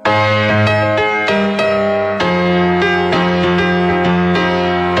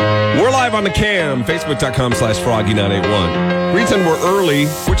live on the cam, facebook.com/froggy981. Reason we're early,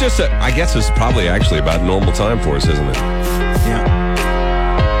 we're just, I guess it's probably actually about normal time for us, isn't it? Yeah.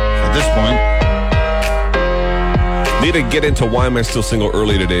 At this point. Need to get into why am I still single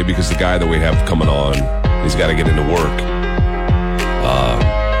early today because the guy that we have coming on, he's got to get into work.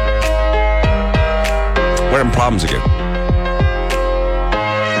 We're having problems again.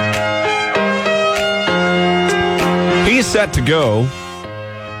 He's set to go.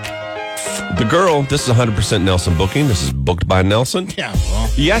 The girl, this is 100% Nelson booking. This is booked by Nelson. Yeah. Well.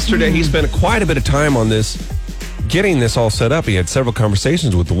 Yesterday, he spent quite a bit of time on this, getting this all set up. He had several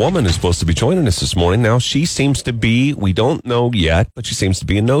conversations with the woman who's supposed to be joining us this morning. Now, she seems to be, we don't know yet, but she seems to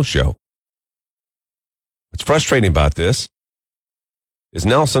be a no-show. What's frustrating about this is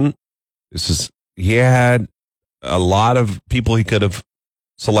Nelson, he had a lot of people he could have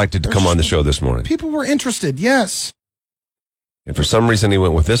selected to come on the show this morning. People were interested, yes. And for some reason, he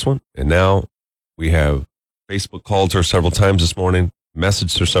went with this one. And now we have Facebook called her several times this morning,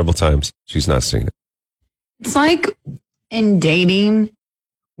 messaged her several times. She's not seen it. It's like in dating,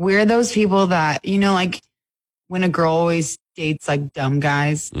 we're those people that, like when a girl always dates like dumb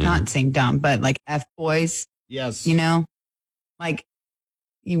guys, not saying dumb, but like F-boys. Yes. Like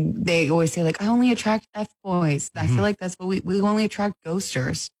they always say like, I only attract F-boys. I feel like that's what we only attract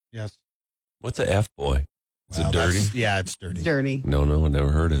ghosters. Yes. What's a F-boy? Is it dirty? Yeah, it's dirty. It's dirty. No, I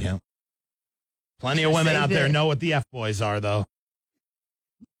never heard it. Yeah. Plenty of women out there know what the F-boys are, though.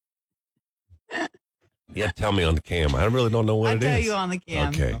 Yeah, tell me on the cam. I really don't know what it is. I'll tell you on the cam.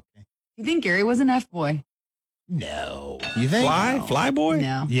 Okay. You think Gary was an F-boy? No. You think? Fly boy?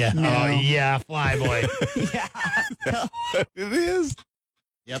 No. Yeah. No. Oh, yeah, fly boy. Yeah. It is.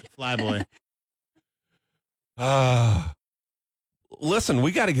 Yep, fly boy. Listen,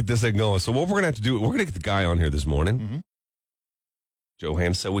 we got to get this thing going. So what we're going to have to do, we're going to get the guy on here this morning. Mm-hmm.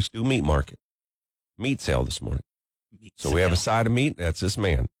 Johanna said we should do meat sale this morning. So we have a side of meat. That's this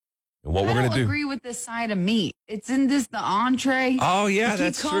man. And what we're going to do. I agree with this side of meat. It's in the entree. Oh, yeah, You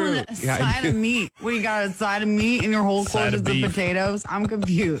that's keep calling true. it a side of meat. We got a side of meat and your whole course is the potatoes. I'm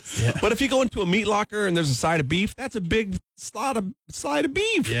confused. Yeah. But if you go into a meat locker and there's a side of beef, that's a big slide of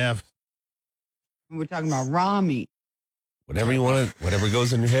beef. Yeah. We're talking about raw meat. Whatever you want, whatever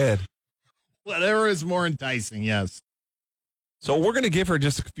goes in your head. Whatever is more enticing, yes. So we're going to give her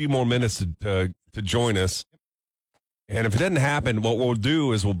just a few more minutes to join us. And if it doesn't happen, what we'll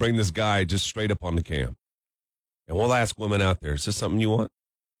do is we'll bring this guy just straight up on the cam. And we'll ask women out there, is this something you want?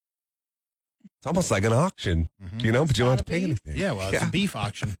 It's almost like an auction, but you don't have to pay anything. Yeah, well, it's a beef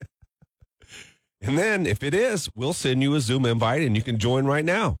auction. And then if it is, we'll send you a Zoom invite and you can join right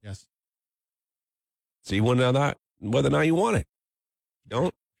now. Yes. See whether or not you want it.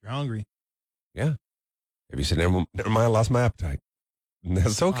 Don't. You're hungry. Yeah. If you said, never mind, I lost my appetite. And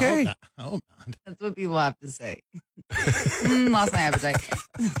that's okay. I hope not. That's what people have to say. Lost my appetite.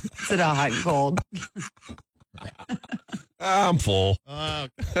 Instead of hot and cold. I'm full. I'm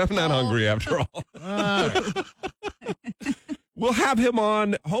not hungry after all. Right. We'll have him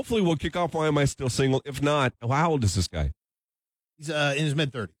on. Hopefully we'll kick off Why Am I Still Single? If not, how old is this guy? He's in his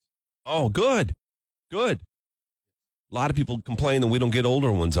mid-30s. Oh, good. A lot of people complain that we don't get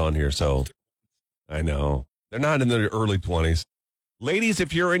older ones on here, so I know. They're not in their early 20s. Ladies,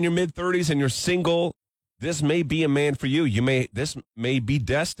 if you're in your mid-30s and you're single, this may be a man for you. This may be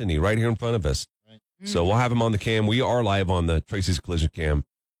destiny right here in front of us. Right. So we'll have him on the cam. We are live on the Tracy's Collision cam.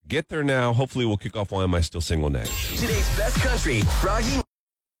 Get there now. Hopefully we'll kick off Why Am I Still Single next. Today's best country, Froggy.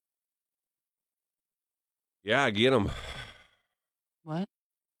 Yeah, get him. What?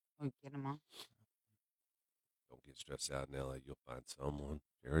 Oh, get him on. Don't get stressed out, Nelly. You'll find someone.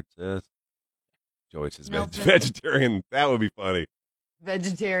 Jared says. Joey says No, vegetarian. That would be funny.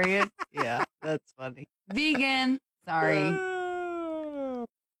 Vegetarian? Yeah, that's funny. Vegan. Sorry.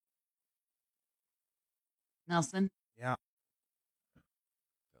 Nelson? Yeah.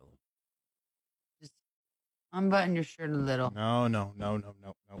 Just unbutton your shirt a little. No.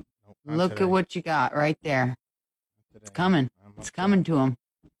 Look at what you got right there. It's coming. It's coming to him.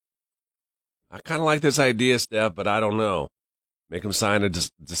 I kind of like this idea, Steph, but I don't know. Make him sign a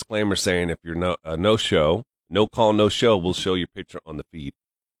disclaimer saying if you're no show, no call, no show, we'll show your picture on the feed.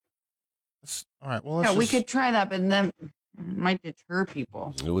 All right. Well, Yeah, we could try that, but then it might deter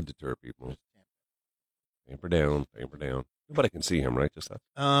people. It would deter people. Pamper down. Nobody can see him, right? Just us.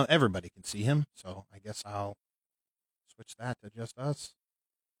 Everybody can see him, so I guess I'll switch that to just us.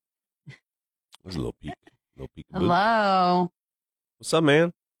 There's a little peek. Hello. What's up,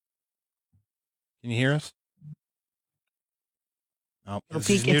 man? Can you hear us? No, It'll this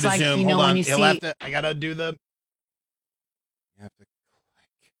is peek. new It's to like, Zoom. you know, Hold when on. you You'll see- have to, I gotta do the. You have to click.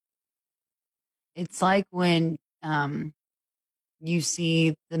 It's like when you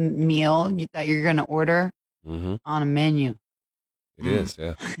see the meal that you're going to order Mm-hmm. on a menu. It is,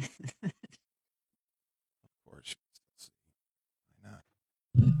 yeah. Of course. Let's see. Why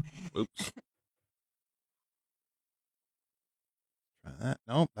not? Oops. Try that.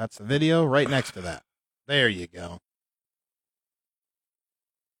 Nope, that's the video right next to that. There you go.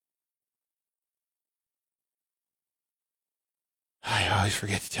 I always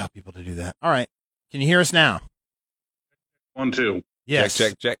forget to tell people to do that. All right. Can you hear us now? 1, 2. Yes.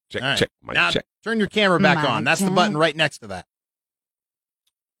 Check. All right. Mic Now, check. turn your camera back Mic on. That's the check. button right next to that.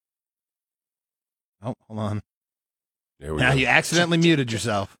 Oh, hold on. There we Now go. you accidentally muted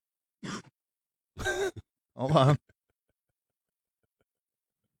yourself. Hold on.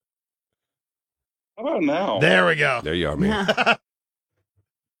 How about now? There we go. There you are, man.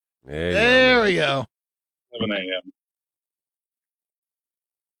 There we go. 7 a.m.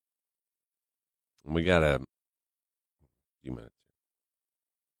 We got a few minutes.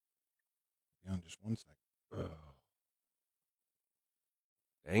 Yeah, just 1 second. Oh.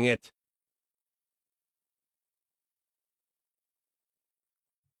 Dang it.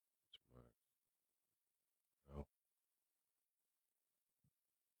 Oh.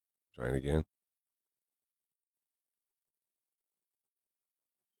 Trying again.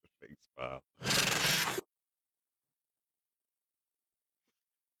 Big smile.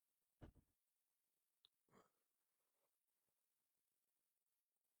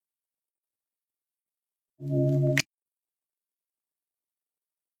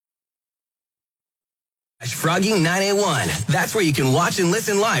 Froggy 981. That's where you can watch and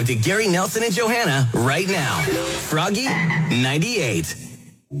listen live to Gary Nelson and Johanna right now. Froggy 98.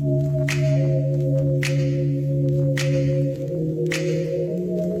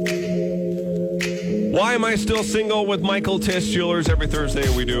 Why am I still single with Michael Tess Jewelers? Every Thursday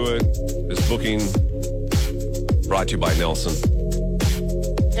we do it. This booking brought to you by Nelson.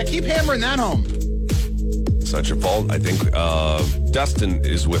 Yeah, keep hammering that home. It's not your fault. I think Dustin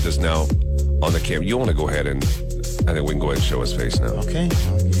is with us now on the camera. You want to go ahead and I think we can go ahead and show his face now. Okay.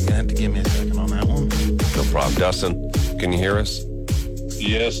 Well, you're going to have to give me a second on that one. No problem. Dustin, can you hear us?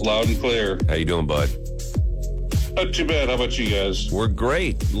 Yes, loud and clear. How you doing, bud? Not too bad. How about you guys? We're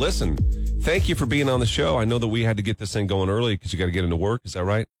great. Listen, thank you for being on the show. I know that we had to get this thing going early because you got to get into work. Is that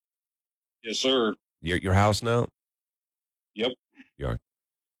right? Yes, sir. You're at your house now? Yep. You are.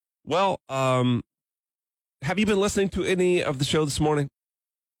 Well, have you been listening to any of the show this morning?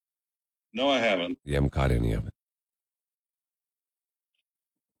 No, I haven't. You haven't caught any of it.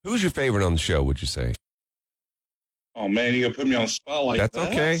 Who's your favorite on the show, would you say? Oh, man, you going to put me on the spot like That's that?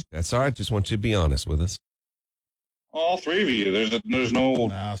 okay. That's all right. Just want you to be honest with us. All three of you. There's no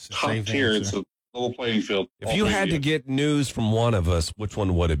No, it's a top safe tier. answer. It's a level playing field. If All you three had of to get news from one of us, which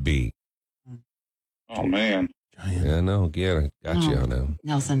one would it be? Oh, man. Joanne. Yeah, no, got you on now.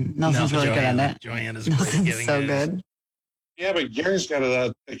 Nelson's really good at it. Joanna's great at Nelson's giving so news. good. Yeah, but Gary's got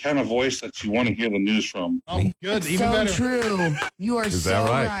that kind of voice that you want to hear the news from. Oh, good. Even So better. true. You are Is so that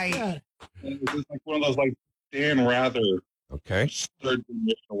right? right. It's just like one of those, like, Dan Rather Okay. third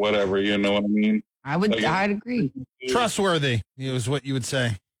generation or whatever, you know what I mean? I'd agree. Trustworthy is what you would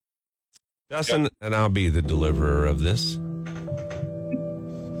say. Dustin, and I'll be the deliverer of this.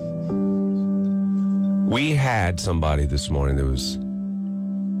 We had somebody this morning that was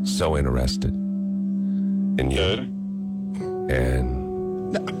so interested in you. Good.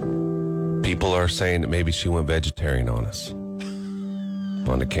 And people are saying that maybe she went vegetarian on us.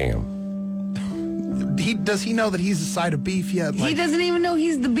 On the cam. Does he know that he's a side of beef yet? He doesn't even know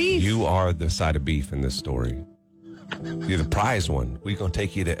he's the beef. You are the side of beef in this story. You're the prize one. We're going to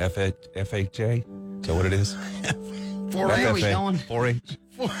take you to FHA. Is that what it is? 4-H. are we FFA, going? 4-H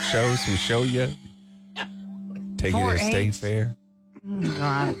shows. We show you. Take you to the 4-H. state fair. Oh,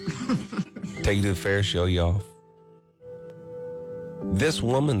 God. Take you to the fair, show you off. This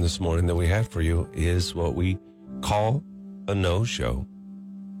woman this morning that we have for you is what we call a no-show.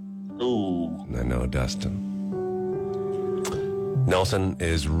 Ooh. I know, Dustin. Nelson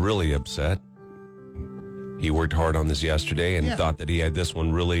is really upset. He worked hard on this yesterday and thought that he had this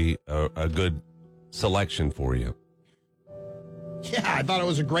one really a good selection for you. Yeah, I thought it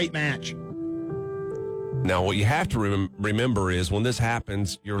was a great match. Now, what you have to remember is when this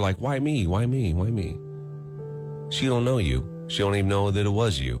happens, you're like, why me? Why me? Why me? She don't know you. She don't even know that it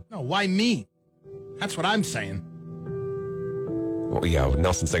was you. No, why me? That's what I'm saying. Well, yeah,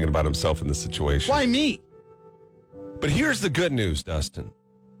 Nelson's thinking about himself in this situation. Why me? But here's the good news, Dustin.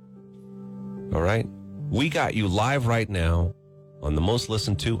 All right? We got you live right now on the most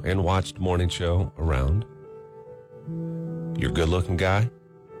listened to and watched morning show around. You're a good-looking guy.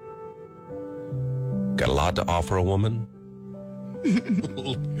 got a lot to offer a woman.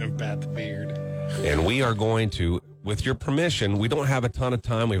 Bat the beard. And we are going to, with your permission, we don't have a ton of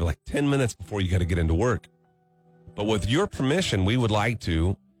time. We have like 10 minutes before you got to get into work. But with your permission, we would like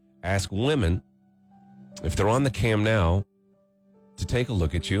to ask women, if they're on the cam now, to take a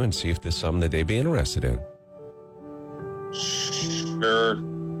look at you and see if there's something that they'd be interested in. Sure.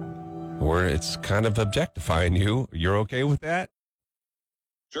 Or it's kind of objectifying you. You're okay with that?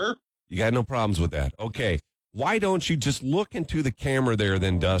 Sure. You got no problems with that. Okay. Why don't you just look into the camera there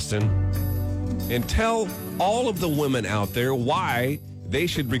then, Dustin, and tell all of the women out there why they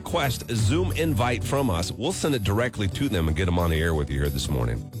should request a Zoom invite from us. We'll send it directly to them and get them on the air with you here this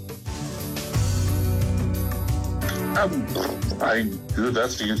morning. Dude,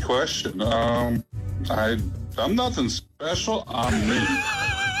 that's a good question. I'm nothing special. I'm me.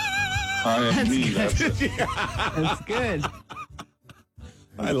 I am me. That's it. That's good.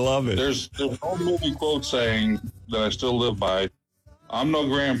 I love it. There's no movie quote saying that I still live by. I'm no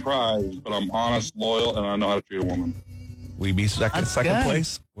grand prize, but I'm honest, loyal, and I know how to treat a woman. We be second good.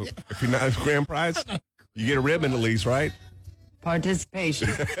 place? If you're not a grand prize, you get a ribbon at least, right? Participation.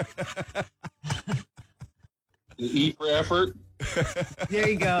 E for effort. There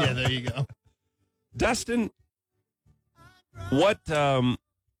you go. Yeah, there you go. Dustin, what are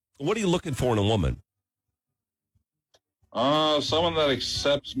you looking for in a woman? Someone that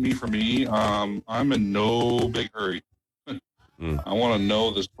accepts me for me. I'm in no big hurry. I want to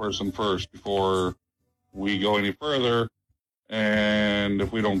know this person first before we go any further. And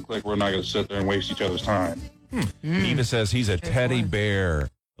if we don't click, we're not going to sit there and waste each other's time. Eva says he's a teddy bear.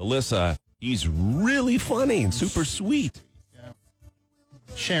 Alyssa, he's really funny and super sweet. Yeah.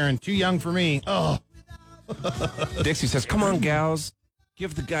 Sharon, too young for me. Oh. Dixie says, come on, gals.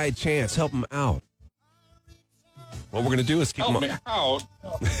 Give the guy a chance. Help him out. What we're going to do is keep him Help me out.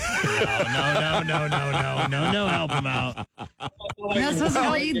 No, help him out. You're not supposed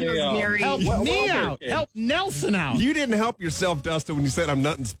to read those, Gary. Help me out. okay. Help Nelson out. You didn't help yourself, Dustin, when you said I'm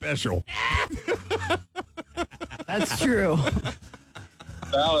nothing special. That's true.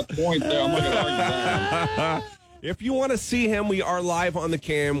 Valid point there. I'm not going to argue that. If you want to see him, we are live on the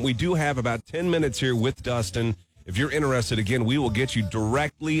cam. We do have about 10 minutes here with Dustin. If you're interested, again, we will get you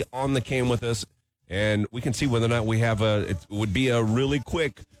directly on the cam with us, and we can see whether or not we have it would be a really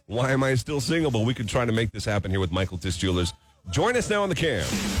quick, why am I still single? But we could try to make this happen here with Michael Tisch Jewelers. Join us now on the cam.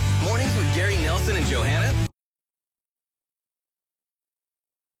 Mornings with Gary Nelson and Johanna.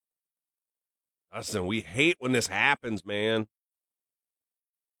 Dustin, we hate when this happens, man.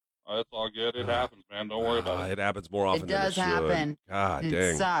 It's all good. It happens, man. Don't worry about it. It happens more often It than it does should. happen. God It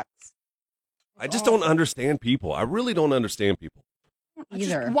dang. sucks. I just don't understand people. I really don't understand people.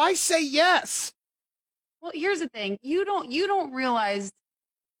 Either. Why say yes? Well, here's the thing. You don't realize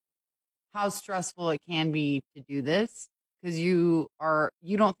how stressful it can be to do this because you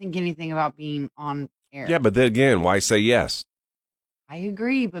don't think anything about being on air. Yeah, but then again, why say yes? I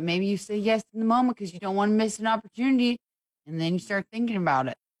agree, but maybe you say yes in the moment because you don't want to miss an opportunity, and then you start thinking about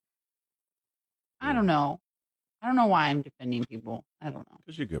it. I don't know. I don't know why I'm defending people. I don't know.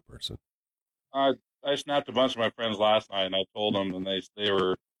 Because you're a good person. I snapped a bunch of my friends last night, and I told them, and they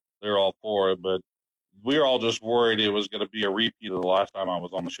were all for it. But we were all just worried it was going to be a repeat of the last time I was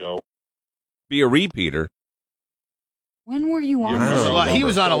on the show. Be a repeater. When were you on? I don't know. He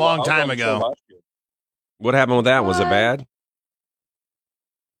was on a long time I was on the show ago. last year. What happened with that? Was it What? bad?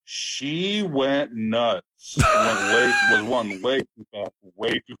 She went nuts. Was one way too fast.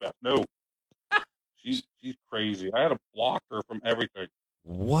 Way too fast. No, she's crazy. I had to block her from everything.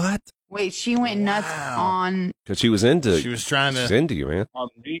 What? Wait, she went nuts Wow. on. Because she was into. She was trying She's to. into you, man. On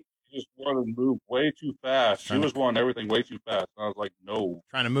me, she just wanted to move way too fast. She was wanting everything way too fast. And I was like, no.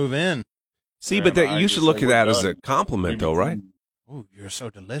 Trying to move in. See, Yeah, but I you just should look say at we're that as done. a compliment, though, right? Oh, you're so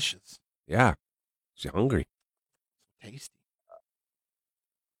delicious. Yeah. She's hungry. Tasty.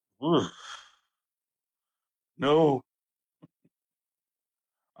 Ooh. No.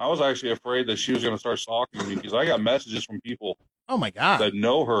 I was actually afraid that she was going to start stalking me because I got messages from people Oh, my God. that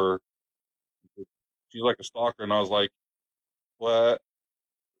know her. She's like a stalker, and I was like, what?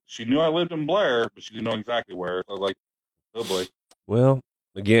 She knew I lived in Blair, but she didn't know exactly where. So I was like, oh boy. Well,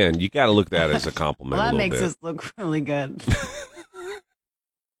 again, you got to look at that as a compliment Well, a that little makes bit. us look really good.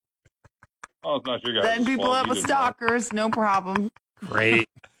 Oh, it's not your guys. Setting people up with stalkers, no problem. Great.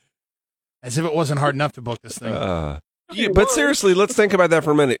 As if it wasn't hard enough to book this thing. Yeah, but seriously, let's think about that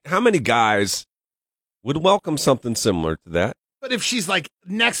for a minute. How many guys would welcome something similar to that? But if she's like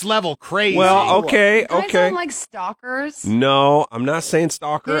next level crazy. Well, okay, You guys okay. don't like stalkers? No, I'm not saying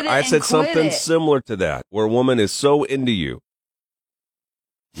stalker. Get it I and said quit something it. similar to that, where a woman is so into you.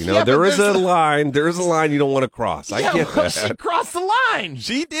 You know, Yeah, there but is a there's line. There is a line you don't want to cross. I get well, that. she crossed the line.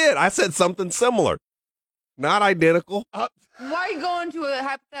 She did. I said something similar. Not identical. Why are you going to a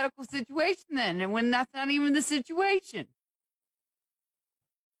hypothetical situation then? And when that's not even the situation.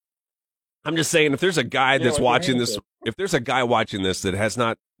 I'm just saying, if there's a guy that's like watching your this, if there's a guy watching this that has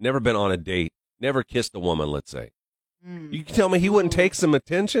never been on a date, never kissed a woman, let's say, you can tell me he wouldn't take some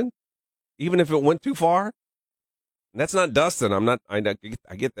attention, even if it went too far. And that's not Dustin. I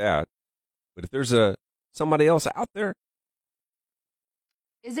get that. But if there's somebody else out there,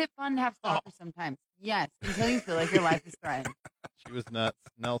 Is it fun to have stalkers sometimes? Yes, until you feel like your life is threatened. She was nuts.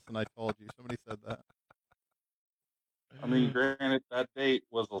 Nelson, I told you. Somebody said that. I mean, granted, that date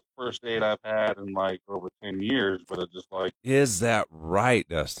was the first date I've had in like over 10 years, but it's just like, is that right,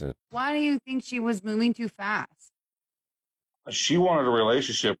 Dustin? Why do you think she was moving too fast? she wanted a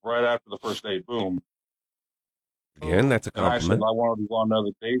relationship right after the first date. Boom. Again, that's a And I said, compliment. I wanted to go on another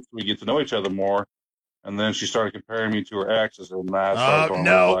date so we get to know each other more. And then she started comparing me to her exes, and that started going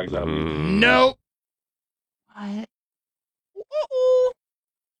red no. flags at me. Nope. What?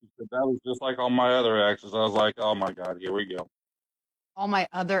 She said, that was just like all my other exes. I was like, oh my God, here we go. All my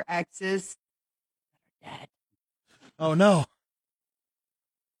other exes are dead. Oh, no.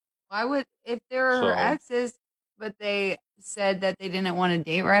 Why would, if they were her So- exes, but they said that they didn't want to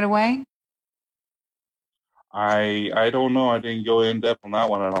date right away? I don't know. I didn't go in depth on that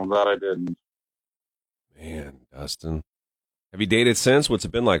one, and I'm glad I didn't. Man, Dustin. Have you dated since? What's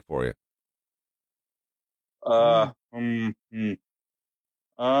it been like for you?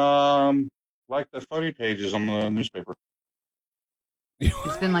 Like the funny pages on the newspaper.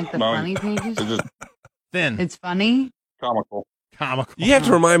 It's been like the No, funny pages. It's just Thin. It's funny. comical. Comical. You have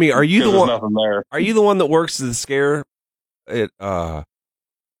to remind me, are you Because the there's one nothing there. Are you the one that works the scare at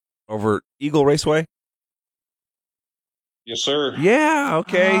over Eagle Raceway? Yes, sir. Yeah,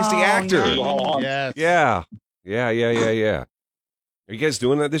 okay. He's the Oh, actor. yeah. Eagle Hall on. Yes. Yeah. Yeah. Are you guys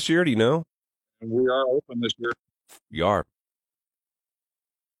doing that this year? Do you know? We are open this year. You are.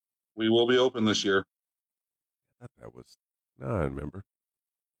 We will be open this year. I thought that was no, I remember.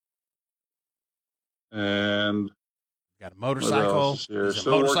 And Got a what motorcycle. else is here? He's a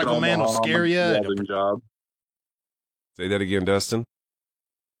Still working motorcycle on man the will scare you. welding job. Say that again, Dustin.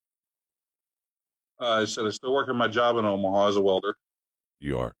 I said I still working my job in Omaha as a welder.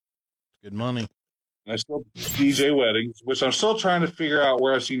 You are. Good money. And I still DJ weddings, which I'm still trying to figure out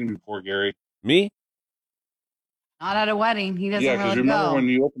where I've seen him before, Gary. Me? Not at a wedding. He doesn't Yeah, because really remember go. when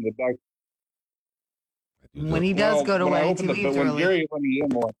you opened the back. When he does go to when I weddings, he opened it, leaves but when early. Gary let me in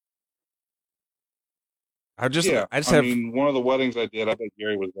more. I just I have mean, one of the weddings I did, I bet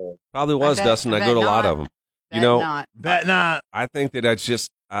Gary was there. probably was I bet- Dustin. I I bet go to a lot not. of them. Bet You know, not. Bet not. I think that that's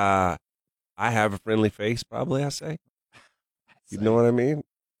just I have a friendly face. Probably I say. You know what I mean?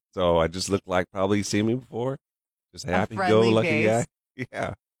 So I just look like probably you've seen me before. Just happy go friendly lucky guy. face.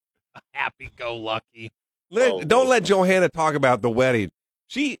 Yeah. Happy-go-lucky. Don't let Johanna talk about the wedding.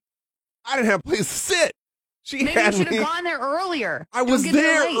 I didn't have a place to sit. She Maybe you had should me. have gone there earlier. I Don't was get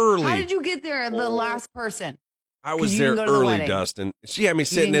there late. early. How did you get there? The last person. I was you there didn't go to the early, wedding. Dustin. She had me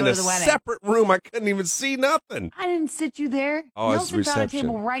sitting didn't in go a to the wedding. separate room. I couldn't even see nothing. I didn't sit you there. Oh, it's Nelson's at a reception.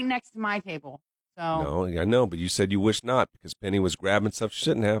 table right next to my table. So No, I know, but you said you wish not because Penny was grabbing stuff she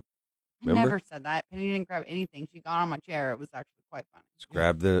shouldn't have. I Remember? never said that. Penny didn't grab anything. She got on my chair. It was actually quite funny. Just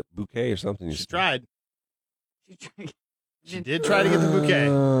grab the bouquet or something. You She said. tried. She tried. She did try to get the bouquet.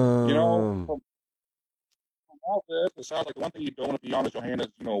 You know, Um, from all this, it sounds like the one thing you don't want to be on is Johanna's,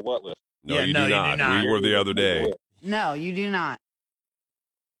 what list. no, Yeah, you no, do you do not. not. We were the other day. No, you do not.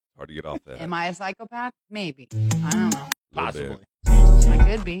 Hard to get off that. Am I a psychopath? Maybe. I don't know. Possibly. I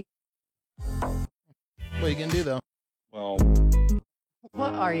could be. What are you going to do, though? Well,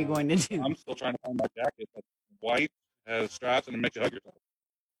 What are you going to do? I'm still trying to find my jacket that's white, has straps, and it makes you hug yourself.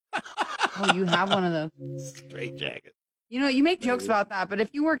 Oh, you have one of those. Straight jacket. You know, you make jokes about that, but if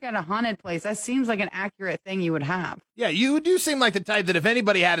you work at a haunted place, that seems like an accurate thing you would have. Yeah, you do seem like the type that if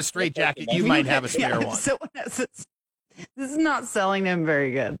anybody had a straight jacket, you might have a spare Yeah, one. someone has this is not selling them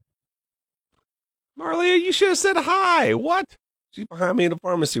very good. Marlia, you should have said hi. What? She's behind me in the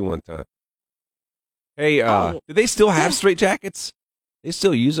pharmacy one time. Hey, do they still have straight jackets? They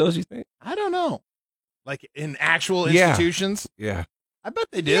still use those, you think? I don't know. Like in actual Yeah. institutions? Yeah. I bet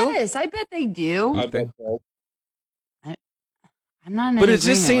they do. Yes, I bet they do. I bet so. I'm not. In But it agreement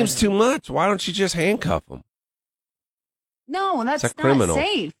just seems with too much. Why don't you just handcuff them? No, that's It's a not criminal.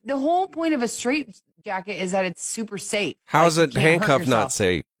 safe. The whole point of a straight jacket is that it's super safe. How is Like, it you can't hurt handcuff not yourself.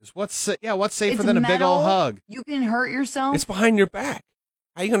 safe? What's safer It's than a big old metal. hug? You can hurt yourself. It's behind your back.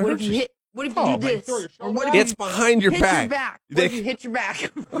 How you going to What hurt if you yourself? hit? What if you Oh, do my this? God, Or what if It's you behind your hit back. your back? Or what if It's you behind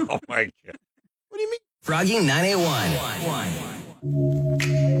your hit back. your back? What They- if you hit your back? Oh my God. What do you mean? Froggy 981.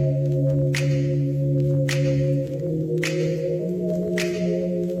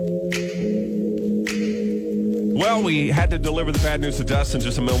 Well, we had to deliver the bad news to Dustin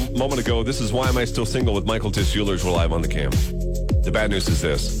just a moment ago. This is Why Am I Still Single with Michael Tish Jewelers. We're live on the cam. The bad news is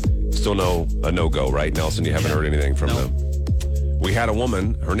this. Still a no-go, right, Nelson? You haven't heard anything from them. We had a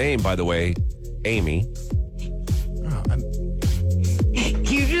woman, her name, by the way, Amy. Oh,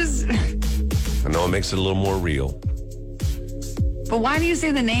 You just. I know it makes it a little more real. But why do you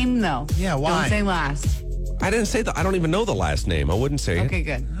say the name though? Yeah, why? Don't say last. I didn't say that. I don't even know the last name. I wouldn't say Okay, it.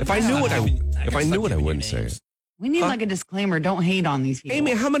 good. If I knew it, I stop giving wouldn't you say names. it. We need like a disclaimer. Don't hate on these people.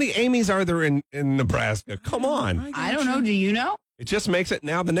 Amy, how many Amy's are there in Nebraska? Come on. I don't know. Do you know? It just makes it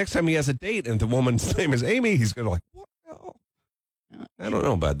now the next time he has a date and the woman's name is Amy, he's going to like, what the hell? I don't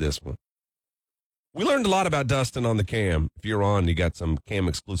know about this one. We learned a lot about Dustin on the cam. If you're on, you got some cam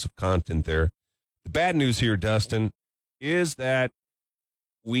exclusive content there. The bad news here, Dustin, is that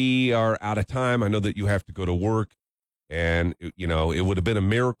we are out of time. I know that you have to go to work, and it would have been a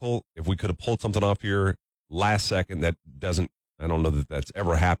miracle if we could have pulled something off here last second. I don't know that that's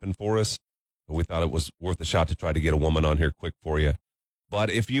ever happened for us, but we thought it was worth a shot to try to get a woman on here quick for you. But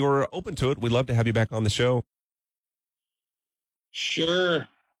if you are open to it, we'd love to have you back on the show. Sure.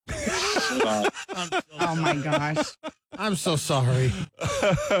 Oh my gosh. I'm so sorry.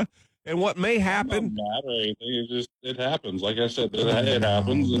 And what may It happen, doesn't matter or anything. It happens. Like I said, it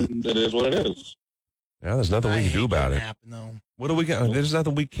happens, and it is what it is. yeah, there's nothing we can do about it. Happen, though. What do we got? There's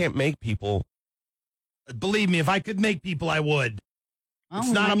nothing we can't make people. Believe me, if I could make people, I would. Oh, It's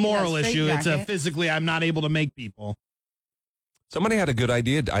we not might a need that moral issue. It's a straitjacket. physically, I'm not able to make people. Somebody had a good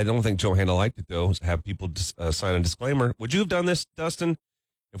idea. I don't think Johanna liked it, though, is have people sign a disclaimer. Would you have done this, Dustin,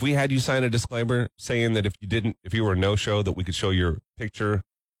 if we had you sign a disclaimer saying that if you were a no-show, that we could show your picture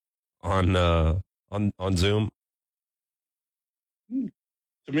on Zoom?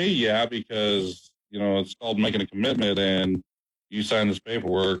 To me, yeah, because it's called making a commitment, and you signed this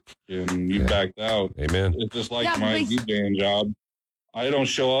paperwork and you Yeah. backed out. Amen. It's just like Yeah, my but- DJing job. I don't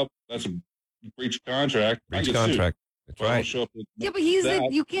show up. That's a breach of contract. I Breach get contract. That's sued. If I don't right. show up. Yeah, but he's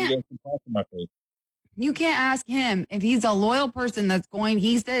that, you can't get some talk in my face. you can't ask him if he's a loyal person that's going.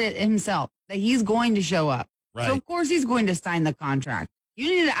 He said it himself that he's going to show up. Right. So of course he's going to sign the contract. You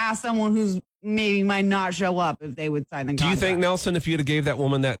need to ask someone who's maybe might not show up if they would sign the Do contract. you think, Nelson, if you'd have gave that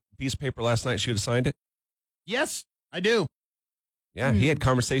woman that piece of paper last night, she would have signed it? Yes, I do. Yeah, he had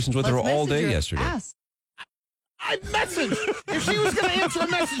conversations with her Let's all message day her. yesterday. Ask. I messaged. If she was going to answer a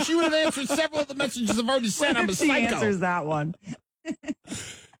message, she would have answered several of the messages I've already sent. I'm a If she psycho. answers that one.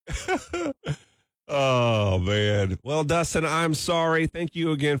 Oh, man. Well, Dustin, I'm sorry. Thank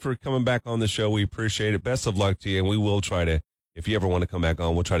you again for coming back on the show. We appreciate it. Best of luck to you. And we will try to, if you ever want to come back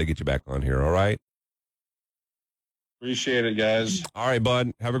on, we'll try to get you back on here. All right? Appreciate it, guys. All right,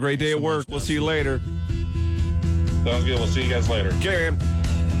 bud. Have a great day at work. We'll see you later. Sounds good. We'll see you guys later. Okay, man.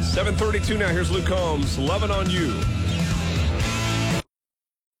 7:32 now. Here's Luke Combs. Loving on you.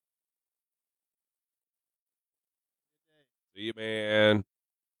 See you, man.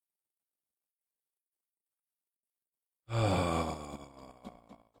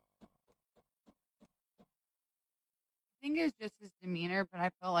 I think it was just his demeanor, but I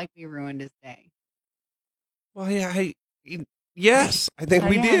felt like we ruined his day. Well, yeah, yes, I think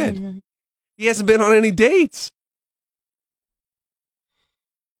we Yeah. did. He hasn't been on any dates.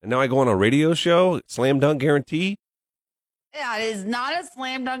 And now I go on a radio show, slam dunk guarantee. Yeah, it is not a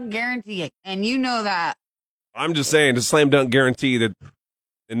slam dunk guarantee, and you know that. I'm just saying, it's a slam dunk guarantee that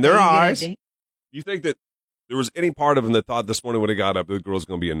in their You get a eyes, date. you think that there was any part of him that thought this morning when he got up, the girl's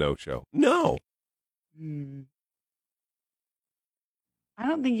going to be a no-show. No. Hmm. I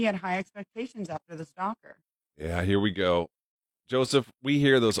don't think he had high expectations after the stalker. Yeah, here we go. Joseph, we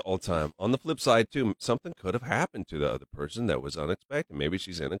hear those all the time. On the flip side, too, something could have happened to the other person that was unexpected. Maybe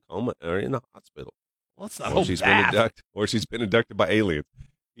she's in a coma or in the hospital. Well, it's not Or she's been abducted, or she's been abducted by aliens.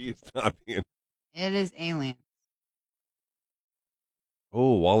 He's not being. It is alien.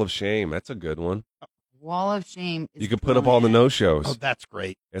 Oh, Wall of Shame. That's a good one. Wall of shame. Is You could put up all the brilliant. no-shows. Oh, that's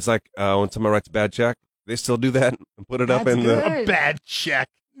great. It's like when someone writes a bad check, they still do that and put it up That's in good. the. A bad check.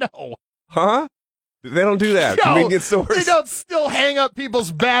 No. Huh? They don't do that. No, Convenience stores. They don't still hang up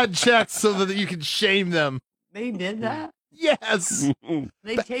people's bad checks so that you can shame them. They did that. Yes.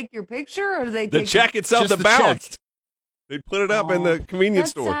 They take your picture, or they The take check itself Just that the check. bounced. They put it up in the convenience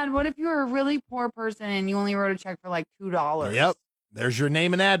That's store. sad. What if you were a really poor person and you only wrote a check for like $2? Yep. There's your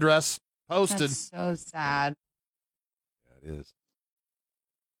name and address posted. That's so sad. Yeah, it is.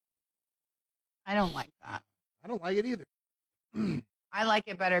 I don't like that. I don't like it either. I like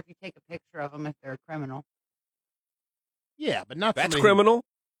it better if you take a picture of them if they're a criminal. Yeah, but not That's somebody criminal.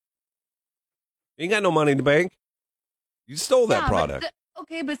 You ain't got no money in the bank. You stole that Yeah, product.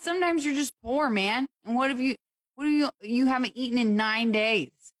 Okay, but sometimes you're just poor, man. And what if you haven't eaten in 9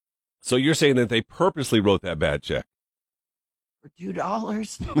 days So you're saying that they purposely wrote that bad check? for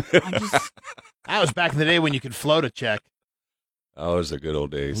 $2? That was back in the day when you could float a check. Oh, those are the good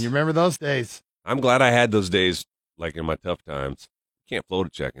old days. You remember those days? I'm glad I had those days, like in my tough times. You can't float a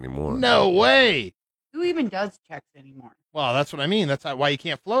check anymore. No way. Who even does checks anymore? Well, that's what I mean. That's why you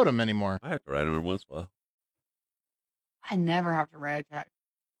can't float them anymore. I have to write them every once in a while. I never have to write a check.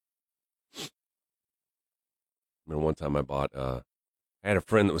 I remember one time I had a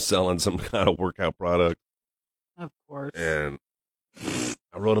friend that was selling some kind of workout product, Of course. and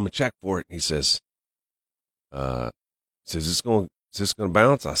I wrote him a check for it. And he says, is this going to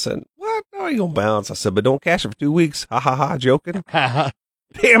bounce? I said, what? No, it ain't going to bounce. I said, but don't cash it for 2 weeks. Ha, ha, ha, joking.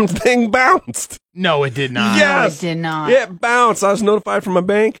 Damn thing bounced. No, it did not. Yeah. No, Yes. it did not. It bounced. I was notified from my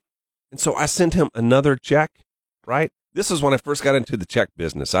bank. And so I sent him another check, right? This is when I first got into the check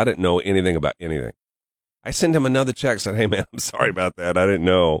business. I didn't know anything about anything. I sent him another check, said, hey, man, I'm sorry about that. I didn't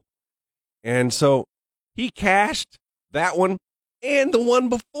know. And so he cashed that one and the one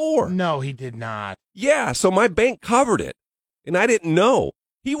before. No, he did not. Yeah, so my bank covered it, and I didn't know.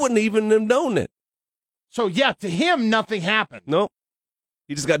 He wouldn't even have known it. So, yeah, to him, nothing happened. Nope.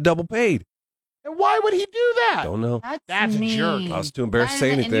 He just got double paid. And why would he do that? Don't know. That's a mean. jerk. I was too embarrassed to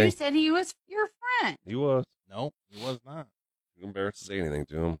say And anything. you said he was your friend. He was. No, he was not. Too embarrassed to say anything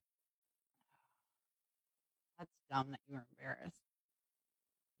to him. That's dumb that you were embarrassed.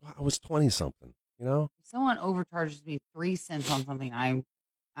 Well, I was 20-something, you know? If someone overcharges me 3 cents on something I'm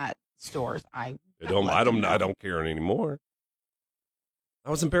at stores, I don't care anymore. I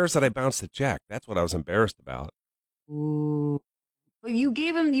was embarrassed that I bounced the check. That's what I was embarrassed about. Ooh. But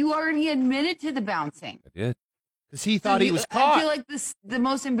you already admitted to the bouncing. I did. Because he thought he was I caught. feel like the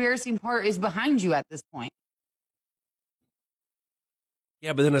most embarrassing part is behind you at this point.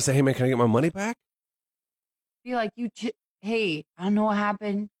 Yeah, but then I said, hey, man, can I get my money back? Be like, hey, I don't know what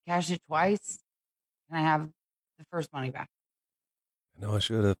happened. Cash it twice. Can I have the first money back? No, I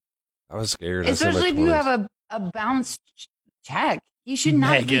should have. I was scared. I said Especially my if you 20s. have a bounced check. He should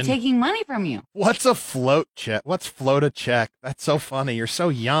not be Megan. taking money from you. What's a float check? What's float a check? That's so funny. You're so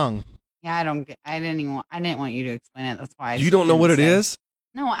young. Yeah, I didn't want you to explain it. That's why. You don't know what it is?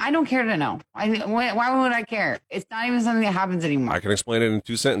 No, I don't care to know. Why would I care? It's not even something that happens anymore. I can explain it in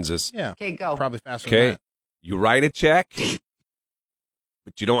 2 sentences. Yeah. Okay, go. Probably faster than Okay. that. You write a check,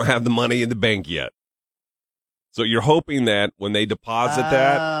 but you don't have the money in the bank yet. So you're hoping that when they deposit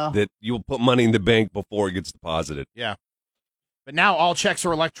that you'll put money in the bank before it gets deposited. Yeah. But now all checks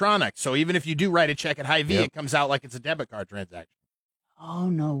are electronic. So even if you do write a check at Hy-Vee, Yep. it comes out like it's a debit card transaction. Oh,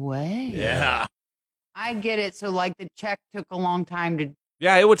 no way. Yeah. I get it. So, like, the check took a long time to.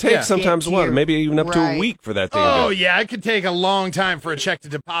 Yeah, it would take Yeah. sometimes Get to your- maybe even up to a right. week for that thing. Oh, to yeah. It could take a long time for a check to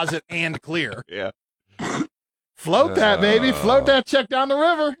deposit and clear. Yeah. Float that, baby. Float that check down the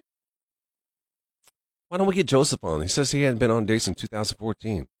river. Why don't we get Joseph on? He says he hadn't been on dates in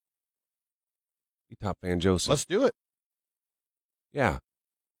 2014. You top fan Joseph. Let's do it. Yeah.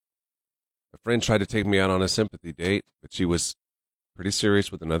 A friend tried to take me out on a sympathy date, but she was pretty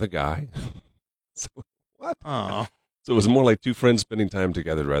serious with another guy. So what? Oh. So it was more like two friends spending time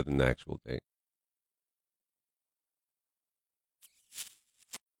together rather than the actual date.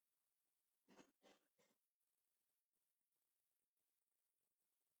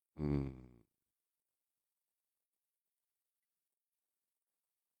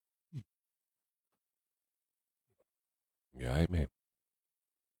 Yeah, I may.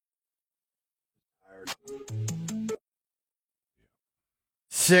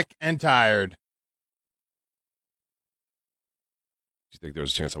 Sick and tired. Do you think there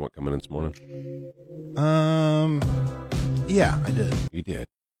was a chance I won't come in this morning? Yeah, I did. You did.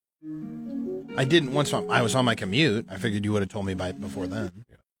 I didn't once I was on my commute. I figured you would have told me before then.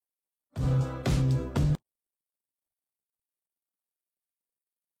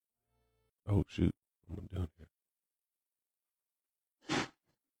 Oh, shoot. What am I doing here?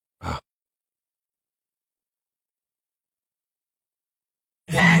 Ah.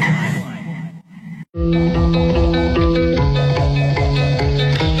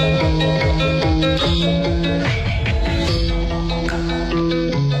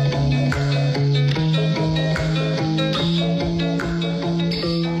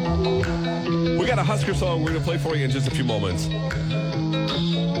 We got a Husker song we're going to play for you in just a few moments.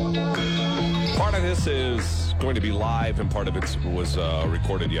 Part of this is going to be live, and part of it was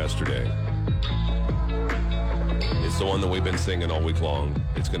recorded yesterday. It's the one that we've been singing all week long.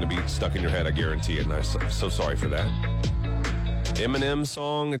 It's going to be stuck in your head, I guarantee it. And I'm so sorry for that. Eminem's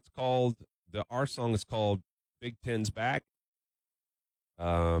song, our song is called Big Ten's Back.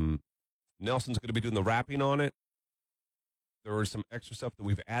 Nelson's going to be doing the rapping on it. There was some extra stuff that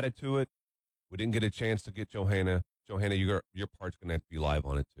we've added to it. We didn't get a chance to get Johanna. Johanna, your part's going to have to be live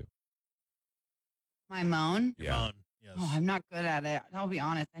on it, too. My moan? Yeah. Moan, yes. Oh, I'm not good at it. I'll be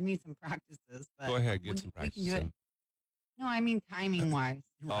honest. I need some practices. But Go ahead, get some practice We can do it. in. No, I mean timing-wise.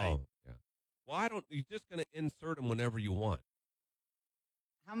 Right. Oh, yeah. Well, you're just going to insert them whenever you want.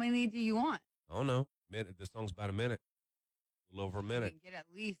 How many do you want? I don't know. This song's about a minute. A little over a You minute. can get at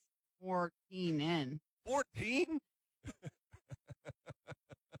least 14 in. 14?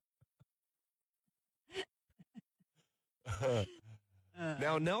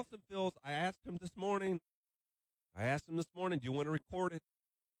 Now, Nelson feels, I asked him this morning, do you want to record it?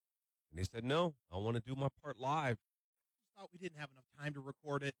 And he said, no, I want to do my part live. I thought we didn't have enough time to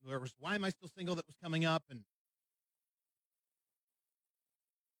record it. There was Why Am I Still Single that was coming up, and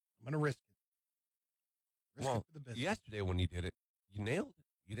I'm going to risk it. Risk it for the business. Yesterday when you did it, you nailed it.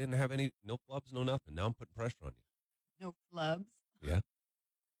 You didn't have no flubs, no nothing. Now I'm putting pressure on you. No flubs? Yeah.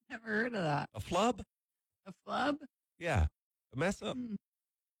 Never heard of that. A flub? A flub? Yeah. A mess up.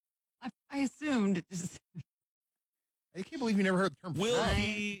 I assumed it just. I can't believe you never heard the term Will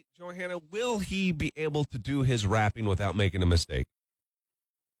flub. he be able to do his rapping without making a mistake?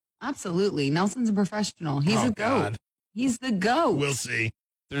 Absolutely. Nelson's a professional. He's a goat. God. He's the goat. We'll see.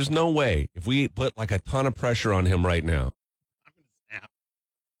 There's no way, if we put like a ton of pressure on him right now, I'm going to snap.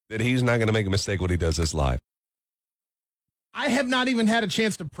 that he's not going to make a mistake when he does this live. I have not even had a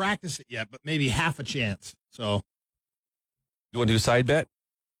chance to practice it yet, but maybe half a chance. So, You want to do a side bet?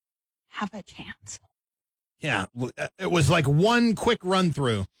 Have a chance. yeah, it was like one quick run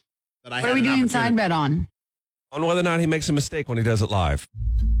through that I What had. are we an doing opportunity- side bet on? On whether or not he makes a mistake when he does it live.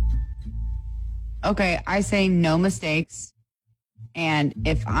 Okay, I say no mistakes. And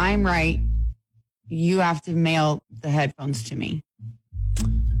if I'm right, you have to mail the headphones to me.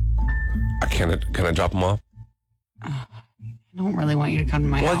 Can I drop them off? I don't really want you to come to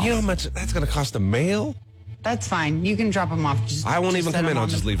my house. Well, you know how much that's going to cost to mail? That's fine. You can drop them off. I won't even set come in. them I'll on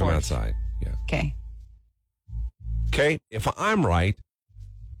just the leave them porch. outside. Yeah. Okay. Okay. If I'm right,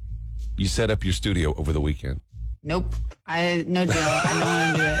 you set up your studio over the weekend. Nope. No deal. I don't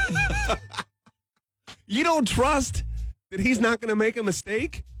want to do it. You don't trust that he's not going to make a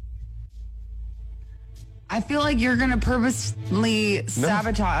mistake? I feel like you're going to purposely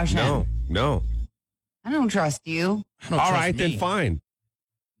sabotage him. No. I don't trust you. I don't All trust right, me. then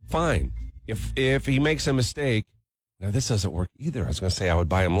fine. If he makes a mistake, now this doesn't work either. I was going to say I would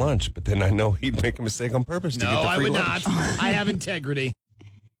buy him lunch, but then I know he'd make a mistake on purpose to No, get the I free would lunch. not. I have integrity.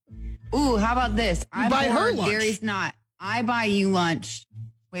 Ooh, how about this? You buy her bored, lunch. Gary's not. I buy you lunch.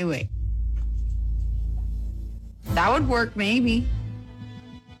 Wait. That would work, maybe.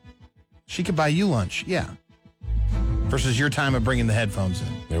 She could buy you lunch, yeah. Versus your time of bringing the headphones in.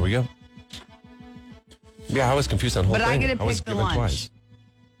 There we go. Yeah, I was confused on the whole But thing. I get to was pick the given lunch. twice.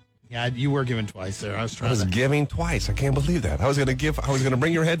 Yeah, you were given twice there. I was I trying was to. giving twice. I can't believe that. I was going to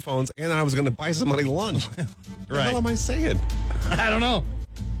bring your headphones and I was going to buy somebody lunch. What the hell am I saying? I don't know.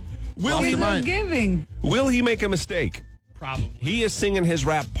 Will Off he, your mind. Giving. will he make a mistake? Probably. He is singing his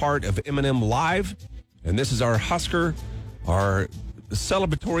rap part of Eminem live, and this is our Husker, our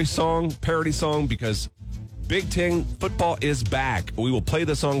celebratory song, parody song, because Big Ten football is back. We will play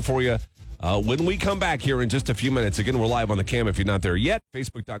the song for you when we come back here in just a few minutes. Again, we're live on the cam if you're not there yet.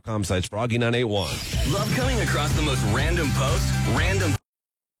 Facebook.com/Froggy981. Love coming across the most random posts? Random.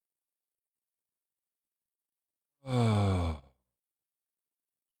 Oh,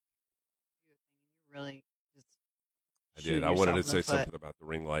 Really just I shoot did. I wanted to yourself say in the foot. something about the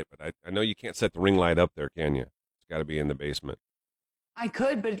ring light, but I know you can't set the ring light up there, can you? It's got to be in the basement. I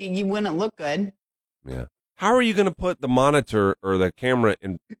could, but you wouldn't look good. Yeah. How are you going to put the monitor or the camera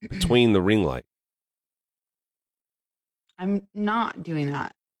in between the ring light? I'm not doing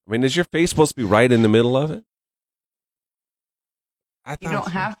that. I mean, is your face supposed to be right in the middle of it? I You thought don't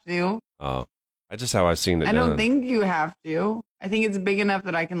so. have to. Oh, that's just how I've seen it I don't done. think you have to. I think it's big enough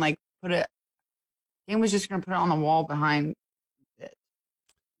that I can put it. Dan was just gonna put it on the wall behind it.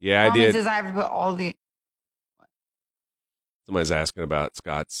 Yeah, I Mom did. says I have to put all the. Somebody's asking about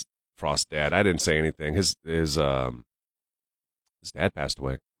Scott's Frost dad. I didn't say anything. His dad passed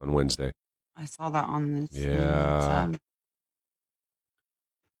away on Wednesday. I saw that on this. Yeah.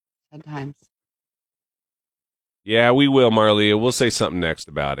 Sad times. Yeah, we will, Marlia. We'll say something next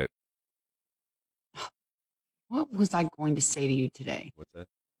about it. What was I going to say to you today? What's that?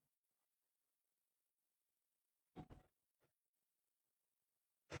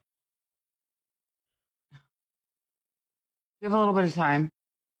 You have a little bit of time.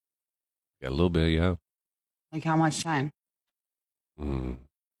 Got a little bit, yeah. Like how much time? You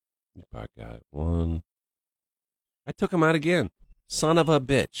probably got one. I took him out again. Son of a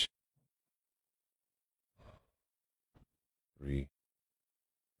bitch. 3.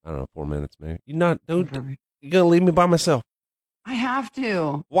 I don't know, 4 minutes, maybe. You're gonna leave me by myself. I have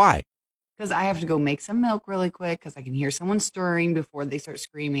to. Why? Because I have to go make some milk really quick because I can hear someone stirring before they start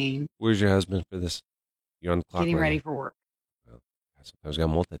screaming. Where's your husband for this? You're on the clock. Getting right ready now. for work. Well, I sometimes got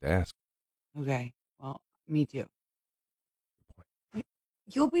multitask. Okay. Well, me too.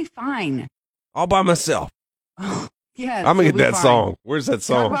 You'll be fine. All by myself. Yes. I'm gonna you'll get be that fine. song. Where's that Talk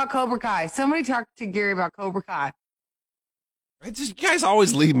song? about Cobra Kai. Somebody talk to Gary about Cobra Kai. You guys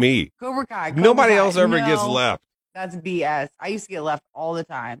always leave me. Cobra Kai. Cobra Nobody Kai. else ever No, gets left. That's BS. I used to get left all the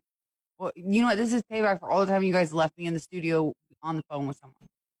time. Well, you know what? This is payback for all the time you guys left me in the studio on the phone with someone.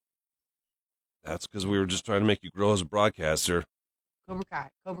 That's because we were just trying to make you grow as a broadcaster. Cobra Kai.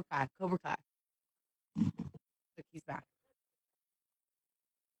 Cobra Kai. Cobra Kai. Look, he's back.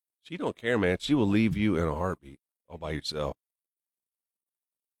 She don't care, man. She will leave you in a heartbeat all by yourself.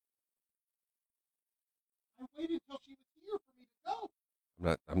 I waited until she was here for me to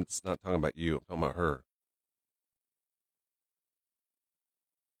go. I'm just not talking about you. I'm talking about her.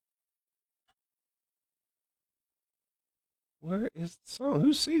 Where is the song?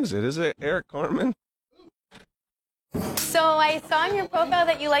 Who sings it? Is it Eric Cartman? So I saw on your profile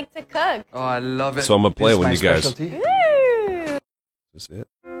that you like to cook. Oh, I love it. So I'm gonna play when you guys. Specialty. Woo! Is this it?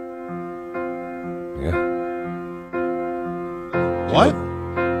 Yeah. What?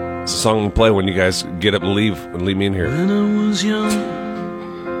 It's a song I'm gonna play when you guys get up and leave me in here.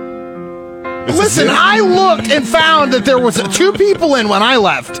 Listen, I looked and found that there was 2 people in when I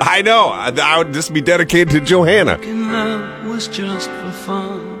left. I know. I would just be dedicated to Johanna. Was just for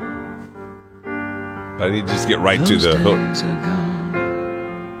fun. But I need to just get right to the hook.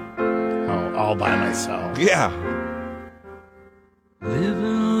 Oh, all by myself. Yeah.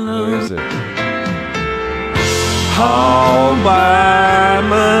 Where is it? All by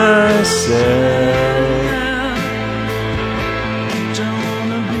myself.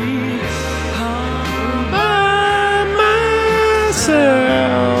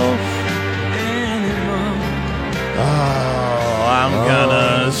 Oh, I'm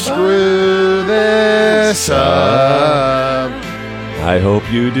gonna screw this up. I hope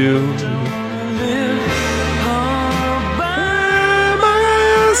you do.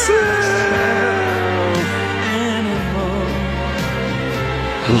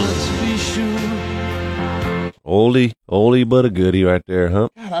 Oldie but a goodie right there, huh?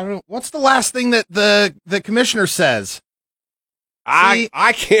 God, I don't. What's the last thing that the commissioner says?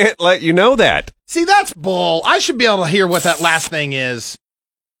 I can't let you know that. See, that's bull. I should be able to hear what that last thing is.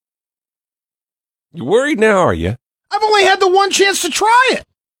 You worried now, are you? I've only had the one chance to try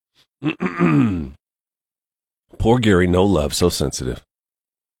it. Poor Gary, no love, so sensitive.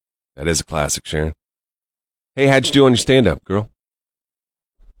 That is a classic, Sharon. Hey, how'd you do on your stand-up, girl?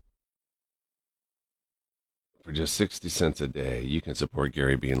 For just 60 cents a day, you can support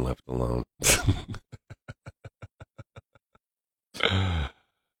Gary being left alone.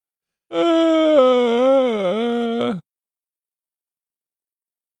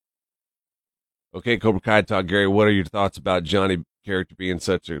 Okay, Cobra Kai Talk. Gary, what are your thoughts about Johnny character being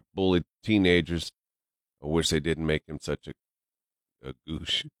such a bully teenagers? I wish they didn't make him such a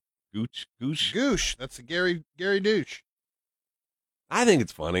goosh. Goosh. That's a Gary douche. I think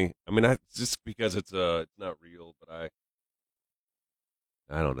it's funny. I mean, just because it's not real, but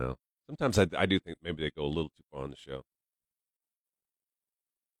I don't know. Sometimes I do think maybe they go a little too far on the show.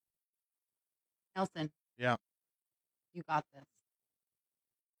 Nelson. Yeah. You got this.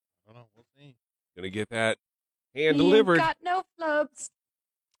 I don't know. We'll see. Gonna get that hand delivered. Got no flubs.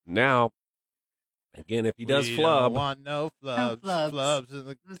 Now, again, if he does we flub. don't want no flubs. flubs. Flubs is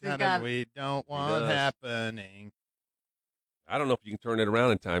the Who's kind got- of we don't want does. happening. I don't know if you can turn it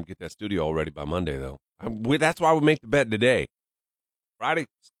around in time, get that studio all ready by Monday, though. That's why we make the bet today. Friday,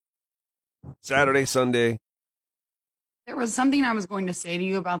 Saturday, Sunday. There was something I was going to say to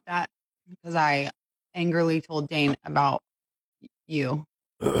you about that because I angrily told Dane about you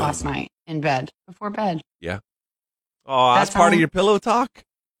last night in bed, before bed. Yeah. Oh, that's part of your pillow talk?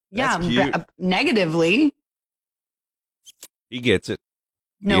 Yeah, That's cute. Negatively. He gets it.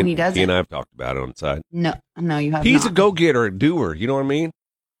 No, he doesn't. He and I have talked about it on the side. No, you have He's not. a go-getter, a doer. You know what I mean?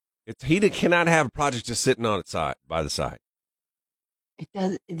 He cannot have a project just sitting on its side, by the side. It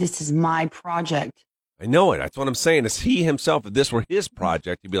does. This is my project. I know it. That's what I'm saying. Is he himself, if this were his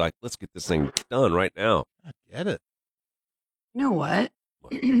project, he'd be like, let's get this thing done right now. I get it. You know what?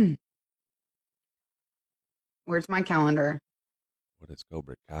 Where's my calendar? What is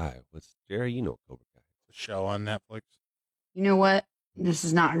Cobra Kai? What's Jerry? You know Cobra Kai. The show on Netflix. You know what? This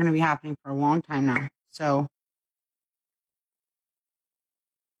is not going to be happening for a long time now. So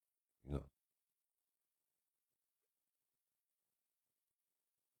You know.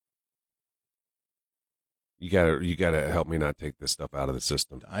 You gotta help me not take this stuff out of the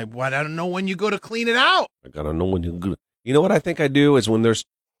system. I don't know when you go to clean it out. I gotta know when you. You know what I think I do is when there's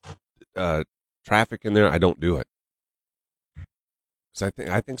traffic in there, I don't do it. Because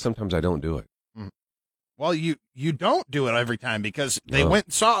I think sometimes I don't do it. Well, you don't do it every time because they went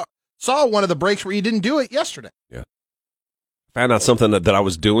and saw one of the breaks where you didn't do it yesterday. Yeah. Found out something that I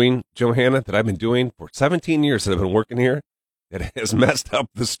was doing, Johanna, that I've been doing for 17 years that I've been working here, that has messed up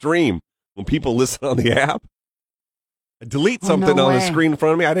the stream. When people listen on the app, I delete something on the screen in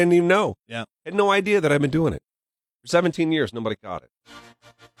front of me. I didn't even know. Yeah. Had no idea that I've been doing it. For 17 years, nobody caught it.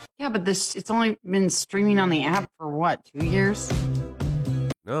 yeah, but it's only been streaming on the app for what, 2 years?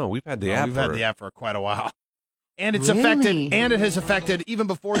 No, we've had the app. We've had the app for quite a while. And it's affected, and it has affected, even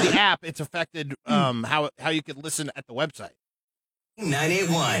before the app, it's affected how you could listen at the website.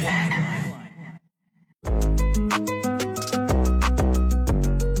 981.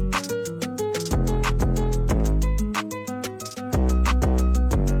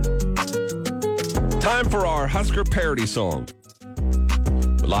 Time for our Husker parody song.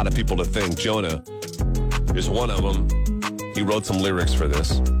 A lot of people to think. Jonah is one of them. He wrote some lyrics for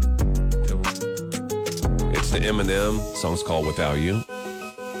this. It's the Eminem. Song's called Without You.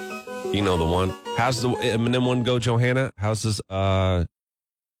 You know the one. How's the Eminem one go, Johanna? How's this?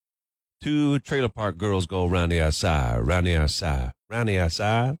 Two trailer park girls go round the outside, round the outside, round the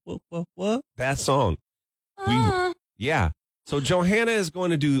outside. What? That song. Yeah. So Johanna is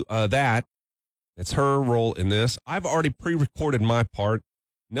going to do that. It's her role in this. I've already pre-recorded my part.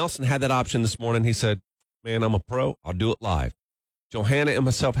 Nelson had that option this morning. He said, man, I'm a pro. I'll do it live. Johanna and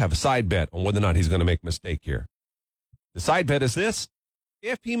myself have a side bet on whether or not he's going to make a mistake here. The side bet is this.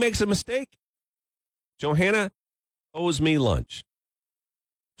 If he makes a mistake, Johanna owes me lunch.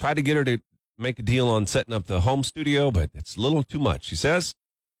 Tried to get her to make a deal on setting up the home studio, but it's a little too much. She says,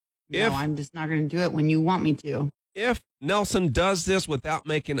 No, I'm just not going to do it when you want me to. If Nelson does this without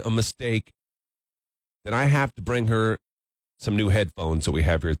making a mistake, then I have to bring her some new headphones that we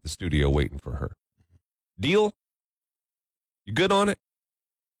have here at the studio waiting for her. Deal? You good on it?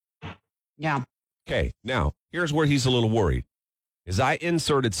 Yeah. Okay, now, here's where he's a little worried. Is I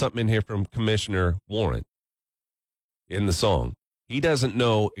inserted something in here from Commissioner Warren in the song. He doesn't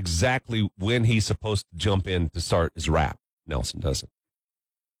know exactly when he's supposed to jump in to start his rap. Nelson doesn't.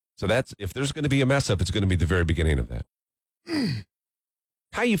 So that's, if there's going to be a mess up, it's going to be the very beginning of that.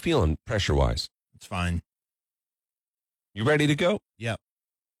 How you feeling pressure-wise? It's fine. You ready to go? Yep.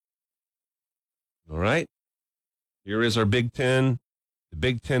 All right. Here is our Big Ten. The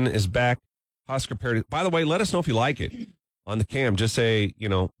Big Ten is back. Husker parody. By the way, let us know if you like it on the cam. Just say,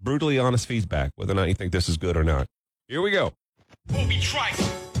 brutally honest feedback, whether or not you think this is good or not. Here we go. Bobby Trice,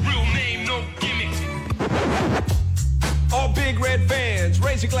 real name, no gimmick. All big red fans,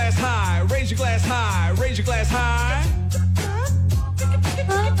 raise your glass high, raise your glass high, raise your glass high.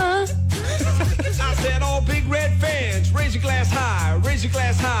 I said all big red fans, raise your glass high, raise your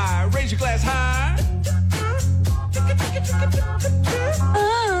glass high, raise your glass high.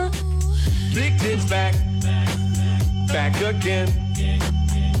 Big Ten's back, back again.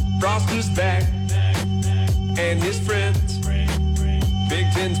 Frost is back, and his friends.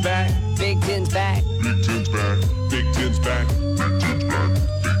 Big Ten's back, Big Ten's back. Big Ten's back. Big Ten's back. Big Ten's back.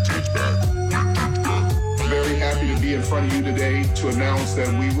 Big Ten's back. Very happy to be in front of you today to announce that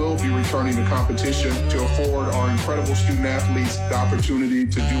we will be returning to competition to afford our incredible student athletes the opportunity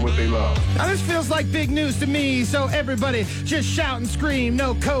to do what they love. Now this feels like big news to me, so everybody just shout and scream,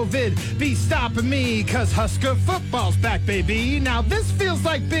 no COVID, be stopping me, cause Husker football's back, baby. Now this feels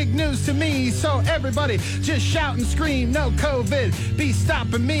like big news to me, so everybody just shout and scream, no COVID, be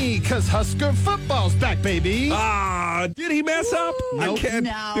stopping me, cause Husker football's back, baby. Ah, did he mess up? Nope. I can't.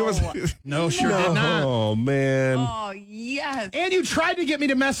 No. It was, No, sure did not. Oh, man. Oh, yes. And you tried to get me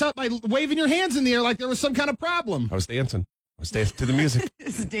to mess up by waving your hands in the air like there was some kind of problem. I was dancing. I was dancing to the music.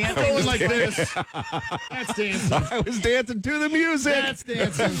 It's dancing. Going like this. That's dancing. I was dancing to the music. That's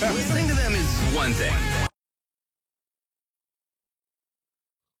dancing. Listening to them is one thing.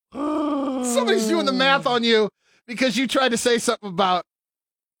 Somebody's doing the math on you because you tried to say something about,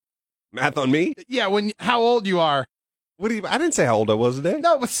 Math on me? how old you are. What do you? I didn't say how old I was today.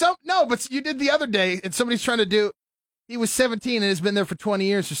 No, but you did the other day, and somebody's trying to do. He was 17 and has been there for 20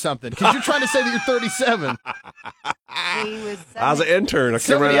 years or something. Because you're trying to say that you're 37. He was I was an intern. I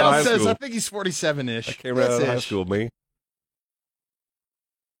came right Somebody out of high else says, school. I think he's 47-ish. I came right out of high school, me.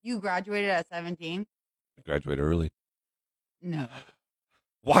 You graduated at 17? I graduated early. No.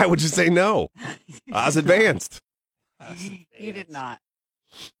 Why would you say no? I was advanced. You did not.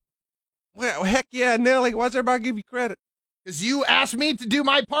 Well, heck yeah, Nelly. Why's everybody give you credit? Because you asked me to do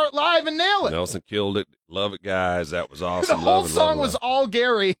my part live and nail it. Nelson killed it. Love it, guys. That was awesome. The whole Love it, song love it, was love all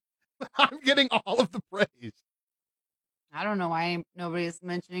Gary. I'm getting all of the praise. I don't know why nobody's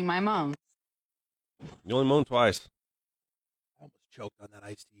mentioning my moans. it. You only moaned twice. I almost choked on that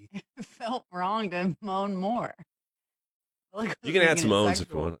iced tea. It felt wrong to moan more. Like You can add some moans if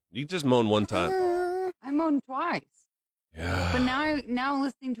you want. You just moan one time. I moaned twice. Yeah. But now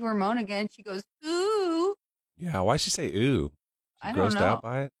listening to her moan again, she goes, ooh, Yeah, why'd she say ooh? She I don't grossed know. out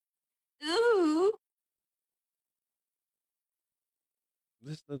by it? ooh.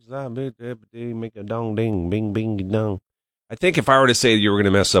 This looks like make a dong ding, bing bing dong. I think if I were to say you were going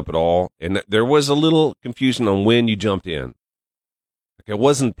to mess up at all, and there was a little confusion on when you jumped in. Like it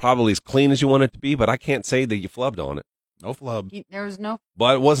wasn't probably as clean as you wanted it to be, but I can't say that you flubbed on it. No flub. There was no.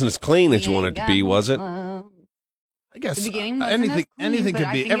 But it wasn't as clean as you wanted it to be, was it? I guess The beginning wasn't anything as clean, anything but could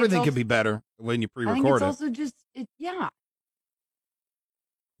I be think everything it's could be also- better when you I think it's pre-record it. also just, yeah.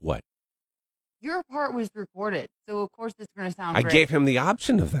 What? Your part was recorded, so of course it's going to sound I great. gave him the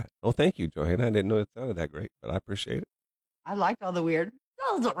option of that. Oh, thank you, Johanna. I didn't know it sounded that great, but I appreciate it. I liked all the weird.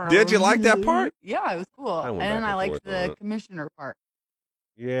 Did you like that part? Yeah, it was cool. I And went back then and I liked forth on the it. commissioner part.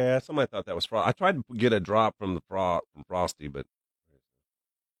 Yeah, somebody thought that was Frosty. I tried to get a drop from from Frosty, but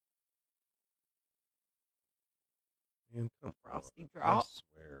man, come on. Frosty I drop.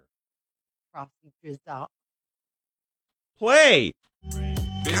 swear. Frosty drizzle. Play.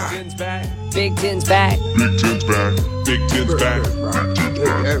 Big Ten's back. Big Ten's back. Big Ten's back. Big Ten's back. Big Ten's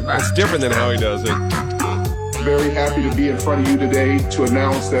back. That's different than how he does it. Very happy to be in front of you today to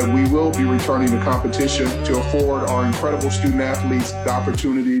announce that we will be returning to competition to afford our incredible student athletes the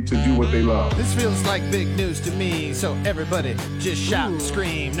opportunity to do what they love. This feels like big news to me, so everybody just shout and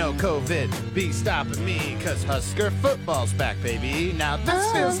scream, no COVID, be stopping me, cause Husker football's back, baby. Now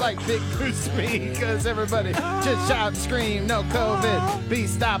this feels like big news to me, cause everybody just shout and scream, no COVID, be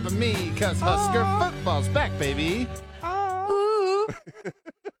stopping me, cause Husker football's back, baby. Ooh.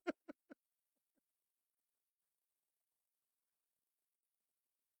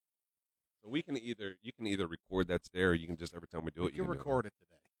 You can either record that's there, or you can just every time we do it, You can record it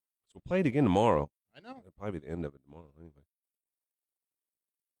today. So we'll play it again tomorrow. I know. It'll probably be the end of it tomorrow anyway.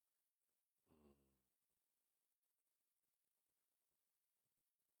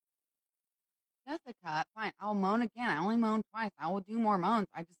 Jessica, fine. I'll moan again. I only moaned twice. I will do more moans.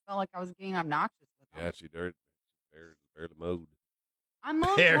 I just felt like I was getting obnoxious with them. Yeah, she barely mowed. I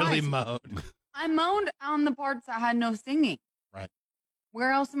moaned Barely twice. mowed. I moaned on the parts that had no singing. Right.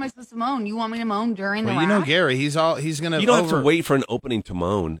 Where else am I supposed to moan? You want me to moan during the Well, you know rap? Gary, he's gonna You don't have to wait for an opening to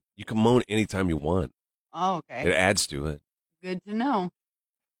moan. You can moan anytime you want. Oh, okay. It adds to it. Good to know.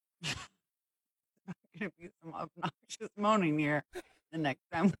 Going to be some obnoxious moaning here the next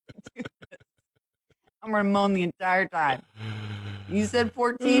time we do this. I'm going to moan the entire time. You said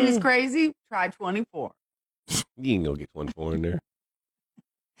 14 is crazy? Try 24. You can go get 24 in there.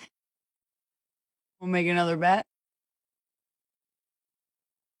 We'll make another bet.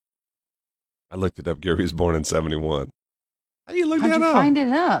 I looked it up. Gary was born in 71. How do you look How'd that you up? find it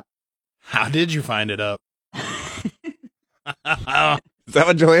up? How did you find it up? Is that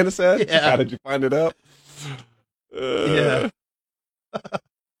what Johanna said? Yeah. How did you find it up? Yeah.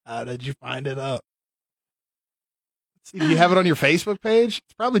 How did you find it up? See, do you have it on your Facebook page?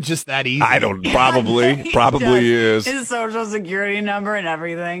 It's probably just that easy. I don't. Probably is. His social security number and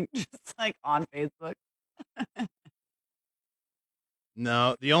everything. Just like on Facebook.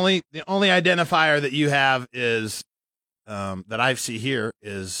 No, the only identifier that you have is that I see here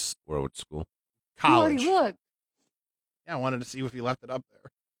is Where I went to school. college. Look. Yeah, I wanted to see if you left it up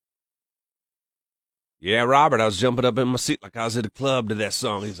there. Yeah, Robert, I was jumping up in my seat like I was at a club to that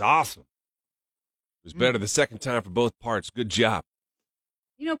song. He's awesome. It was better the second time for both parts. Good job.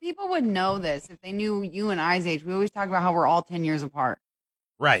 You know, people would know this if they knew you and I's age. We always talk about how we're all 10 years apart.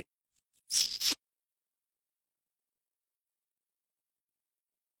 Right.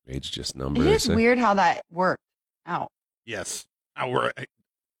 Age just number. It they is say. weird how that worked out. Yes. Now we're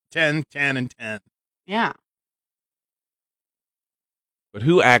 10, 10, and 10. Yeah. But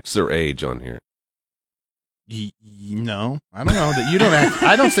who acts their age on here? No, I don't know that you don't act.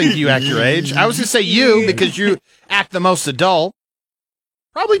 I don't think you act your age. I was going to say you because you act the most adult.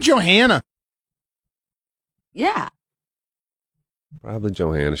 Probably Johanna. Yeah. Probably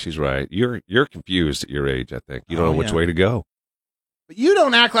Johanna. She's right. You're confused at your age, I think. You don't Oh, know which yeah. way to go. But you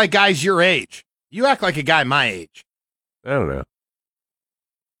don't act like guys your age. You act like a guy my age. I don't know.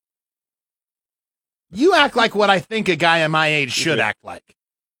 You act like what I think a guy in my age should act like.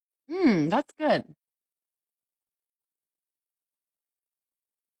 That's good.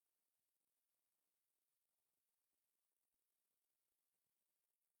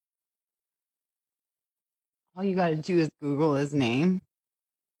 All you got to do is Google his name.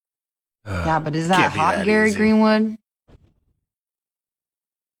 Yeah, but is that Can't be hot that Gary easy. Greenwood?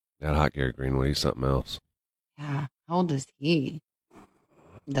 Not hot Gary Greenwood. He's something else. Yeah. How old is he?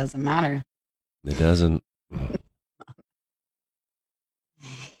 Doesn't matter. It doesn't.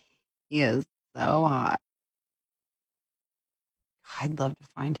 He is so hot. I'd love to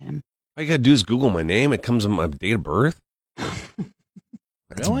find him. All you gotta do is Google my name. It comes with my date of birth.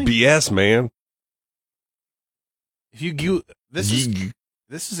 That's Really? BS, man. If you this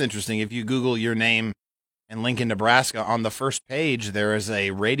is interesting. If you Google your name and Lincoln, Nebraska, on the first page there is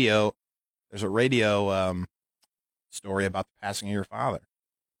a radio. There's a radio story about the passing of your father.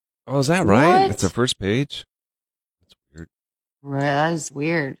 Oh, is that right? What? That's the first page. That's weird. Right, that is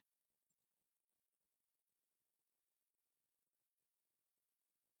weird.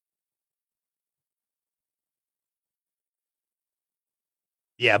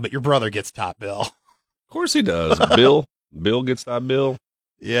 Yeah, but your brother gets top bill. Of course he does. Bill gets that bill.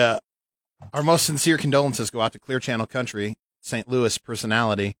 Yeah. Our most sincere condolences go out to Clear Channel Country, St. Louis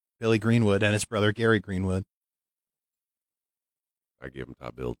personality, Billy Greenwood, and his brother, Gary Greenwood. I give him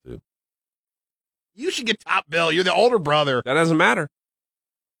top bill, too. You should get top bill. You're the older brother. That doesn't matter.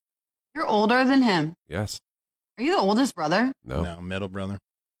 You're older than him. Yes. Are you the oldest brother? No. No, middle brother.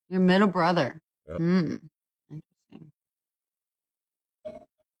 Your middle brother. Yep. Interesting.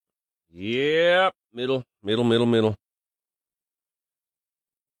 Yep. Middle.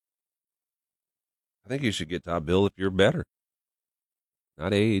 I think you should get top bill if you're better.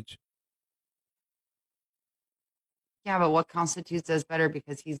 Not age. Yeah, but what constitutes as better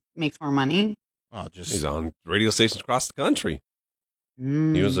because he makes more money? Oh, just He's on radio stations across the country.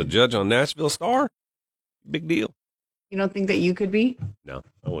 Mm. He was a judge on Nashville Star. Big deal. You don't think that you could be? No,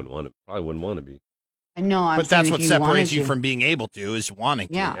 I wouldn't want to. Probably wouldn't want to be. I know. I'm but that's saying what if separates wanted you to. from being able to is wanting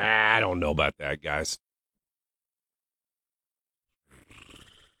to. Yeah. Nah, I don't know about that, guys.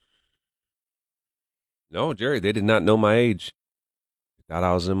 No, Jerry, they did not know my age. They thought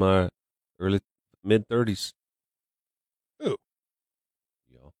I was in my early mid-30s. Who?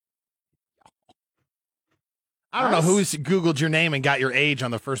 Yo. I don't know who's Googled your name and got your age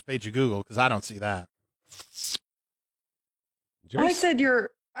on the first page of Google, because I don't see that. I said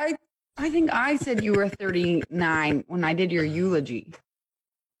I think I said you were 39 when I did your eulogy.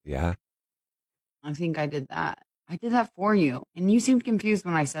 Yeah. I think I did that. I did that for you, and you seemed confused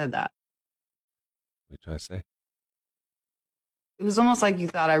when I said that. What you trying to say? It was almost like you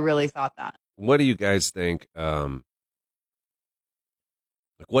thought I really thought that. What do you guys think? Like,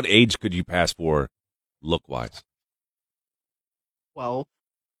 what age could you pass for, look-wise? 12.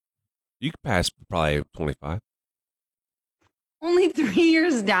 You could pass probably 25. Only 3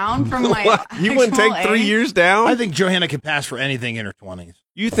 years down from my. What? You wouldn't take actual 3 age? years down? I think Johanna could pass for anything in her 20s.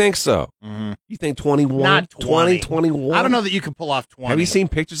 You think so? Mm-hmm. You think 21? Not 20. 21? I don't know that you could pull off 20. Have you seen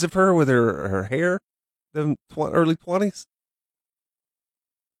pictures of her with her hair? The early 20s?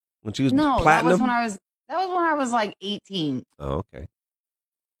 When she was No, platinum? that was when I was like 18. Oh, okay.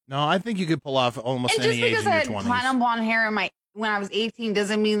 No, I think you could pull off almost And just any age because in I your had 20s. platinum blonde hair when I was 18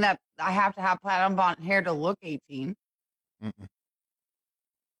 doesn't mean that I have to have platinum blonde hair to look 18. Mm-mm.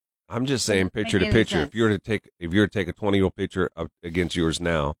 I'm just saying, picture to any picture. sense. If you were to take a 20-year-old picture against yours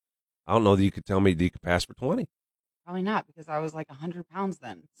now, I don't know that you could tell me that you could pass for 20. Probably not because I was like 100 pounds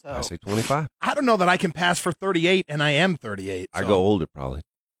then. So I say 25. I don't know that I can pass for 38, and I am 38. I so- go older probably.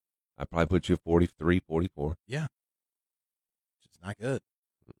 I probably put you at 43, 44. Yeah. It's not good.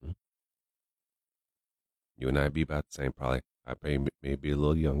 Mm-mm. You and I would be about the same probably. I maybe a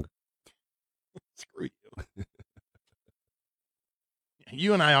little younger. Screw you.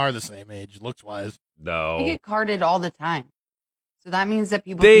 You and I are the same age, looks-wise. I No. get carded all the time. So that means that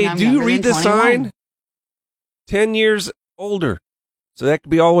people They think I'm do younger read than the 21. sign. 10 years older. So that could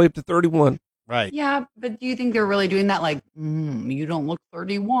be all the way up to 31. Right. Yeah, but do you think they're really doing that? Like, you don't look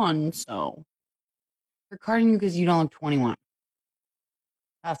 31, so they're carding you because you don't look 21.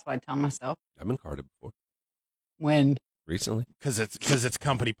 That's what I tell myself. I've been carded before. When? Recently. Because it's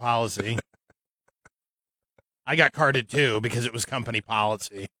company policy. I got carded too because it was company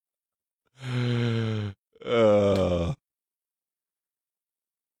policy. We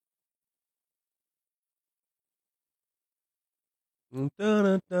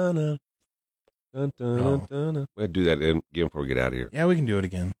had to do that again before we get out of here. Yeah, we can do it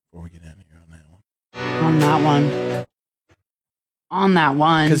again before we get out of here on that one. On that one. On that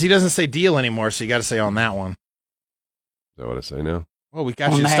one. Because he doesn't say deal anymore, so you got to say on that one. Is that what I say now? Well, we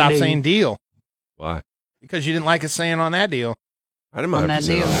got On you to that stop deal. saying deal. Why? Because you didn't like us saying on that deal. I didn't mind On if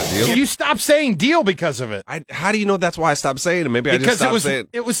you that said on that deal. You stopped saying deal because of it. How do you know that's why I stopped saying it? Maybe I just Because stopped saying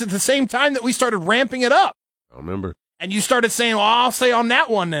it. it was at the same time that we started ramping it up. I don't remember. And you started saying, well, I'll say on that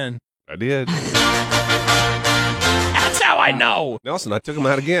one then. I did. That's how I know. Nelson, I took him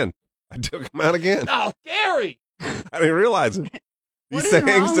out again. Oh, Gary. I didn't realize it. What These is wrong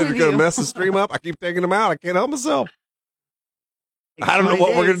things that are with going to you? mess the stream up, I keep taking them out. I can't help myself. I don't know 20 what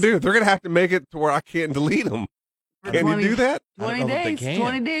we're going days. to do. They're going to have to make it to where I can't delete them. For Can 20 you do that? I don't 20 know that they days. can.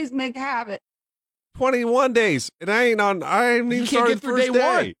 20 days make a habit. 21 days. And I ain't even You can't started get through first day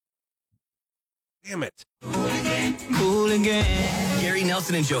day. one. Damn it. Gary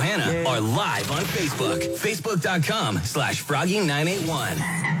Nelson and Johanna are live on Facebook.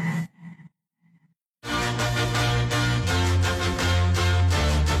 Facebook.com/Froggy981.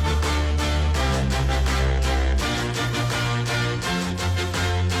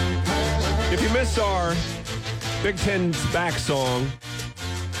 If you missed our Big Ten's back song,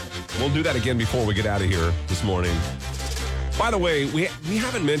 we'll do that again before we get out of here this morning. By the way, we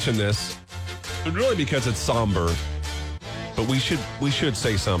haven't mentioned this, but really because it's somber, but we should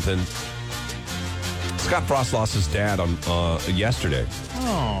say something. Scott Frost lost his dad on yesterday.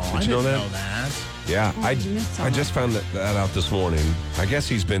 Oh, Did I you know didn't that? know that. Yeah, Oh, you missed I just found that out this morning. I guess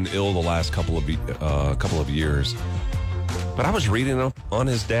he's been ill the last couple of years. But I was reading up on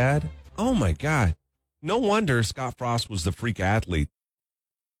his dad. Oh my God! No wonder Scott Frost was the freak athlete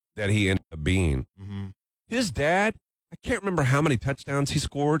that he ended up being. Mm-hmm. His dad, I can't remember how many touchdowns he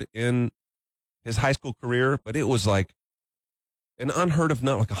scored in his high school career, but it was like an unheard of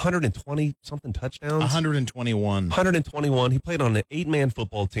number, like 120 something touchdowns. 121. 121. He played on an 8-man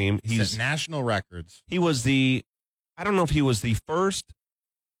football team. Set national records. He was I don't know if he was the first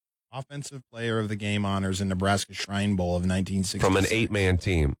Offensive Player of the Game honors in Nebraska Shrine Bowl of 1966. from an 8-man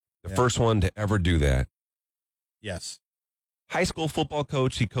team. The first one to ever do that. Yes. High school football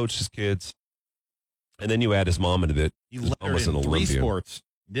coach. He coached his kids. And then you add his mom into it. He His mom lettered was in an 3 Olympian. sports.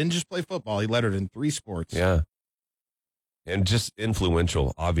 He didn't just play football. He lettered in 3 sports. Yeah. And just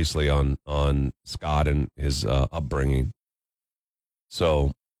influential, obviously, on Scott and his upbringing.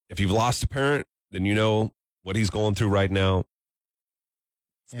 So if you've lost a parent, then you know what he's going through right now.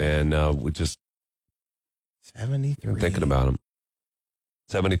 Yeah. And we just 73. thinking about him.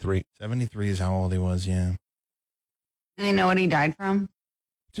 73. 73 is how old he was, yeah. Do they know what he died from?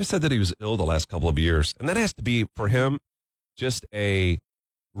 Just said that he was ill the last couple of years. And that has to be, for him, just a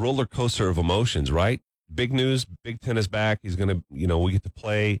roller coaster of emotions, right? Big news, Big Ten is back. He's going to, we get to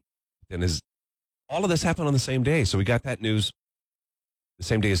play. Then all of this happened on the same day. So we got that news the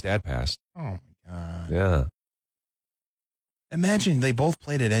same day his dad passed. Oh, my God. Yeah. Imagine they both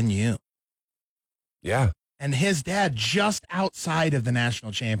played at NU. Yeah. And his dad just outside of the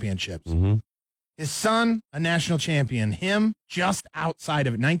national championships. Mm-hmm. His son, a national champion. Him, just outside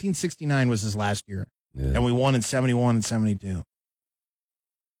of it. 1969 was his last year. Yeah. And we won in 71 and 72.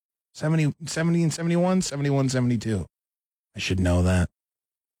 70 and 71, 71, 72. I should know that.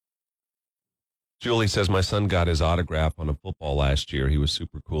 Julie says, my son got his autograph on a football last year. He was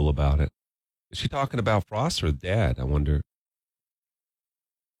super cool about it. Is she talking about Frost or Dad? I wonder.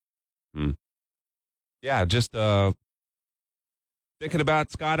 Yeah, just thinking about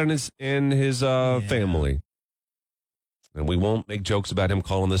Scott and his family. And we won't make jokes about him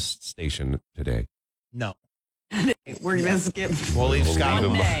calling this station today. No. We're going to skip We'll leave Scott.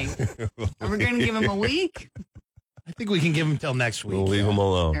 one day. Are we going to give him a week? I think we can give him till next week. We'll leave him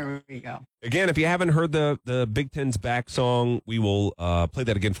alone. There we go. Again, if you haven't heard the Big Ten's back song, we will play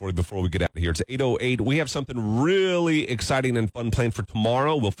that again for you before we get out of here. It's 8:08. We have something really exciting and fun planned for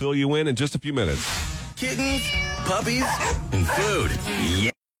tomorrow. We'll fill you in just a few minutes. Kittens, puppies, and food.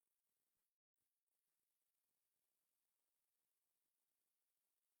 Yeah.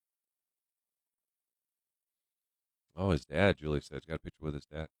 Oh, his dad, Julie said. He's got a picture with his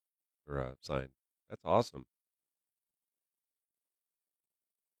dad or sign. That's awesome.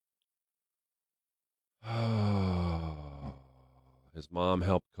 Oh, his mom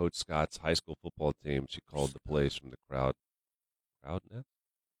helped coach Scott's high school football team. She called the plays from the crowd net.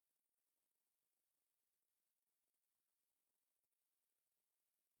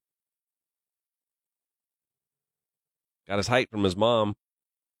 Got his height from his mom.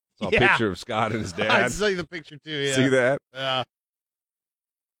 Saw a picture of Scott and his I dad. saw the picture too, yeah. See that? Yeah.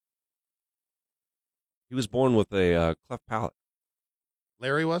 He was born with a cleft palate.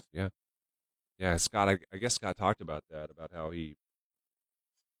 Larry was? Yeah. Yeah, Scott, I guess Scott talked about that, about how he,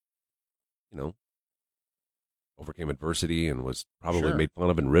 overcame adversity and was probably Sure. made fun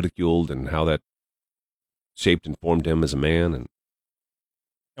of and ridiculed, and how that shaped and formed him as a man.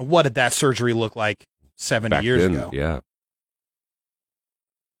 And what did that surgery look like 70 back years then, ago? yeah.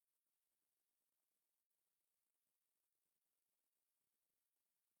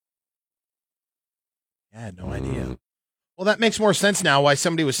 I had no idea. Well, that makes more sense now why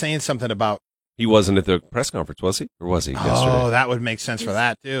somebody was saying something about. He wasn't at the press conference, was he? Or was he yesterday? Oh, that would make sense for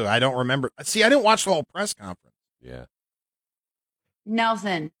that, too. I don't remember. See, I didn't watch the whole press conference. Yeah.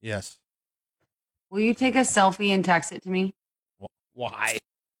 Nelson, Yes. will you take a selfie and text it to me? Why?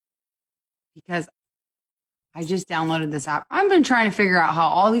 Because I just downloaded this app. I've been trying to figure out how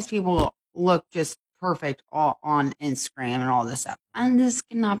all these people look just perfect all on Instagram and all this stuff. And this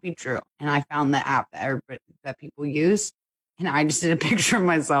cannot be true. And I found the app that people use. And I just did a picture of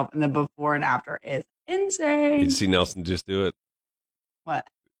myself, and the before and after is insane. Did you see Nelson just do it? What?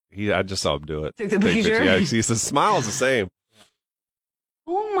 I just saw him do it. Took the Take picture? Yeah, the smile is the same.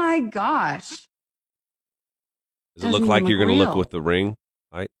 Oh my gosh. Does it look Doesn't like even you're going to look look real. with the ring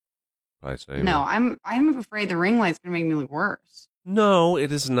light? Probably same. No, I'm afraid the ring light's gonna make me look worse. No,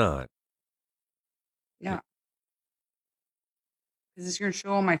 it is not. Yeah. Because it's gonna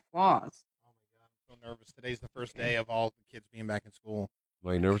show all my flaws. I'm so nervous. Today's the first day of all the kids being back in school.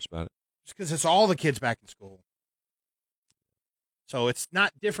 Why are you nervous about it? Just because it's all the kids back in school. So it's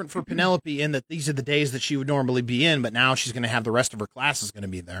not different for Penelope in that these are the days that she would normally be in, but now she's going to have the rest of her classes going to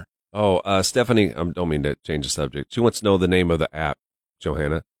be there. Oh, Stephanie, I don't mean to change the subject. She wants to know the name of the app,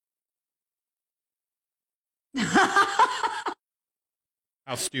 Johanna.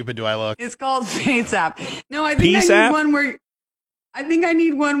 How stupid do I look? It's called Face App. No, I think Peace I need app? one where I think I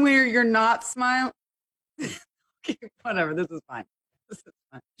need one where you're not smiling. Okay, whatever. This is fine. This is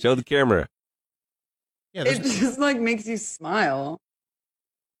fine. Show the camera. Yeah, It just like makes you smile.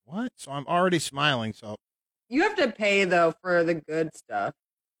 What? So I'm already smiling. So You have to pay though for the good stuff.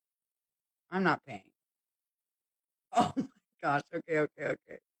 I'm not paying. Oh my gosh. Okay.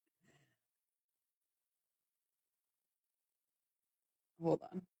 Hold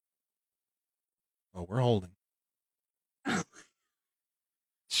on. oh, we're holding.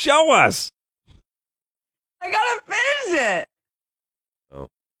 Show us. I gotta finish it. Oh,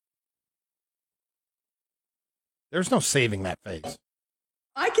 There's no saving that face.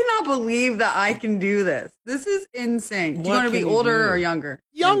 I cannot believe that I can do this. This is insane. Do you What want to be can you older do? or younger?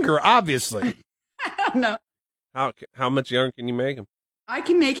 Younger, obviously. I don't know. how much younger can you make him? I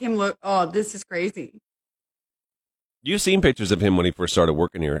can make him look. Oh, this is crazy. You've seen pictures of him when he first started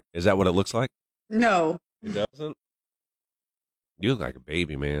working here. Is that what it looks like? No. It doesn't. You look like a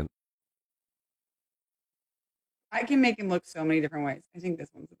baby, man. I can make him look so many different ways. I think this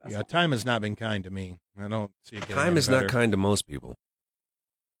one's the best. Yeah, one. time has not been kind to me. I don't see it getting Time any is better. not kind to most people.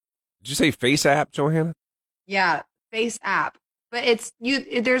 Did you say Face App, Johanna? Yeah, Face App. But it's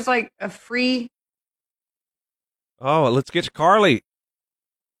there's like a free. Oh, let's get Carly.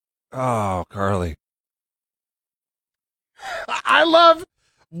 Oh, Carly. I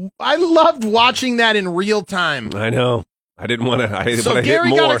loved watching that in real time. I know. I didn't want to. So hit Gary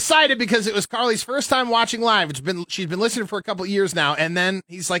more. got excited because it was Carly's first time watching live. She's been listening for a couple of years now, and then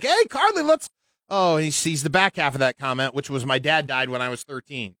he's like, "Hey, Carly, let's." Oh, he sees the back half of that comment, which was, "My dad died when I was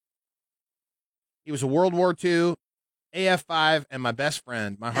 13. He was a World War II, AF5, and my best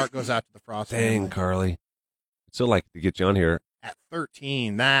friend. My heart goes out to the Frost Dang, family." Carly. I'd still like to get you on here. At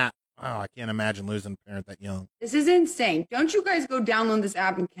 13, I can't imagine losing a parent that young. This is insane. Don't you guys go download this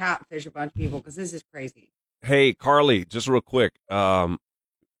app and catfish a bunch of people because this is crazy. Hey, Carly, just real quick. I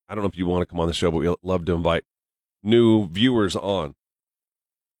don't know if you want to come on the show, but we'd love to invite new viewers on.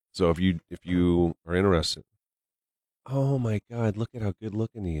 So if you are interested. Oh my God, look at how good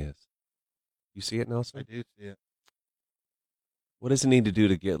looking he is. You see it, Nelson? I do see it. What does he need to do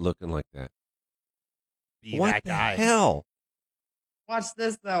to get looking like that? Be What that the guy. hell? Watch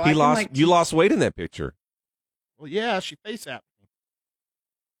this though. You lost weight in that picture. Well, yeah, she face apped me.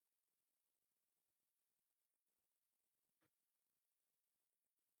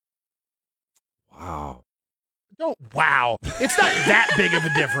 Wow. Don't wow. It's not that big of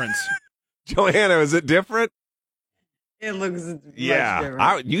a difference. Johanna, is it different? It looks much Yeah.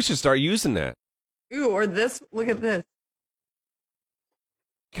 different. You should start using that. Ooh, or this. Look at this.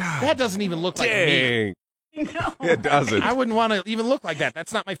 God. That doesn't even look like me. Dang. No. It doesn't. I wouldn't want to even look like that.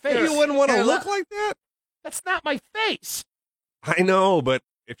 That's not my face. You wouldn't want to Here, look look. like that? That's not my face. I know, but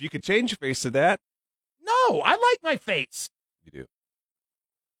if you could change your face to that, No, I like my face. you do.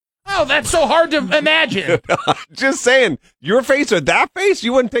 Oh, that's so hard to imagine. Just saying, your face or that face,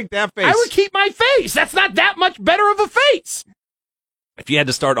 you wouldn't take that face. I would keep my face. That's not that much better of a face. If you had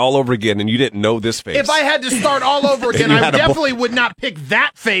to start all over again and you didn't know this face. If I had to start all over again, I definitely would not pick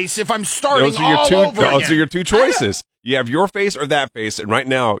that face if I'm starting all over again. Those are your two choices. You have your face or that face, and right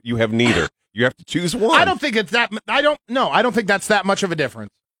now you have neither. You have to choose one. I don't think it's that. I don't think that's that much of a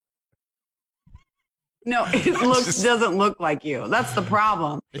difference. No, it doesn't look like you. That's the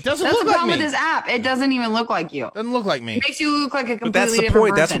problem. It doesn't That's look the like problem me. with this app. It doesn't even look like you. Doesn't look like me. It makes you look like a completely But that's the different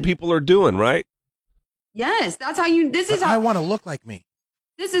point. That's person. what people are doing, right? Yes, that's how you. This is how I want to look like me.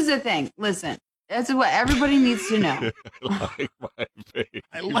 This is the thing. Listen, that's what everybody needs to know. I like my face.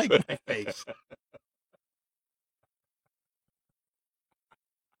 I like my face.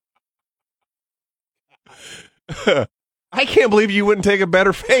 I can't believe you wouldn't take a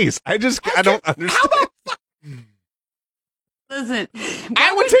better face. I don't understand. How about? Listen,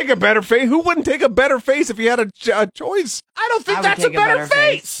 I would take a better face. Who wouldn't take a better face if you had a choice? I don't think I would that's a take better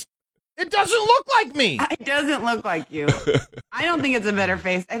face. It doesn't look like me. It doesn't look like you. I don't think it's a better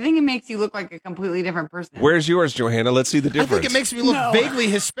face. I think it makes you look like a completely different person. Where's yours, Johanna? Let's see the I difference. think it makes me look vaguely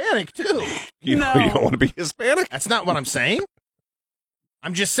Hispanic too. You don't want to be Hispanic? That's not what I'm saying.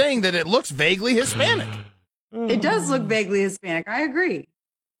 I'm just saying that it looks vaguely Hispanic. It does look vaguely Hispanic. I agree.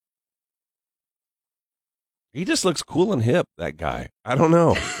 He just looks cool and hip, that guy. I don't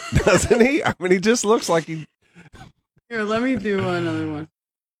know. Doesn't he? I mean, he just looks like he... Here, let me do another one.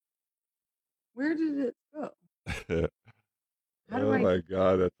 Where did it go? Oh, my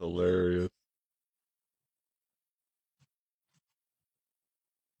God. That's hilarious.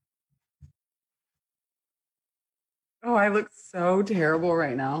 Oh, I look so terrible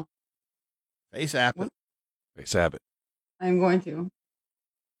right now. Face Abbott. Face Abbott. I'm going to.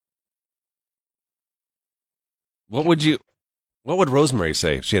 What would Rosemary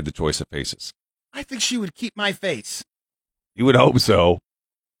say if she had the choice of faces? I think she would keep my face. You would hope so.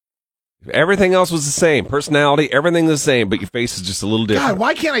 If everything else was the same, personality, everything the same, but your face is just a little different. God,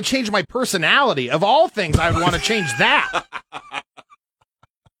 why can't I change my personality? Of all things, I would want to change that.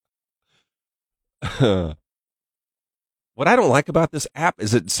 What I don't like about this app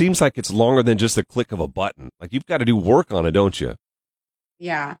is it seems like it's longer than just a click of a button. Like you've got to do work on it, don't you?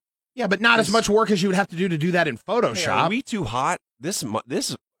 Yeah. Yeah, but not as much work as you would have to do that in Photoshop. Hey, are we too hot? This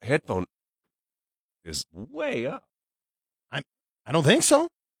headphone is way up. I don't think so.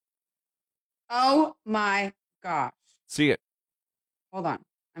 Oh my gosh. See it. Hold on.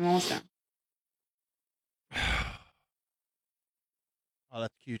 I'm almost done. Oh,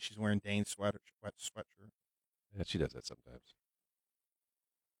 that's cute. She's wearing Dane's sweatshirt. Yeah, she does that sometimes.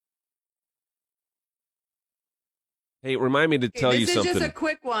 Hey, remind me to tell you something. This is just a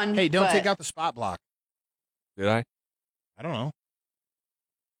quick one. Hey, don't take out the spot block. Did I? I don't know.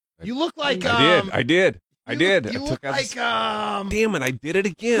 You look like I did. You look like damn it! I did it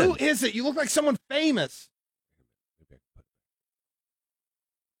again. Who is it? You look like someone famous.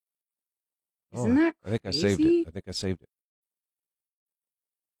 Isn't that I think I saved it.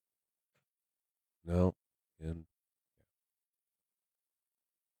 No.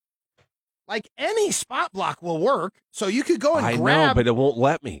 Like any spot block will work, so you could go and I grab. know, but it won't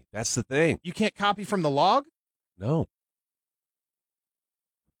let me. That's the thing. You can't copy from the log? No.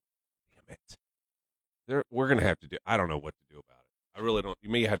 Damn it. We're going to have to do... I don't know what to do about it. I really don't. You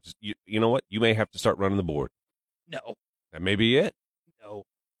may have to... You know what? You may have to start running the board. No. That may be it. No.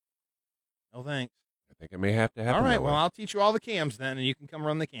 No thanks. I think it may have to happen. All right, that well, way. I'll teach you all the cams then, and you can come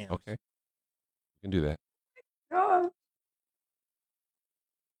run the cams. Okay. You can do that.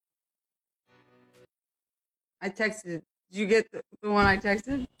 I texted. Did you get the one I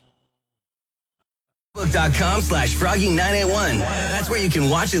texted? Facebook.com/Froggy981. That's where you can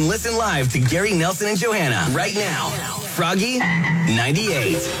watch and listen live to Gary, Nelson, and Johanna right now. Froggy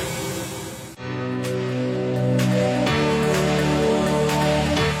 98.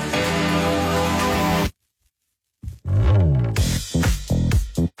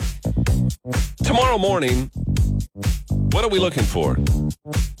 Tomorrow morning, what are we looking for?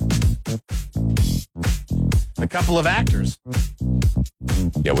 A couple of actors.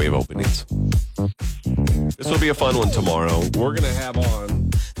 Yeah, we have openings. This will be a fun one tomorrow. We're going to have on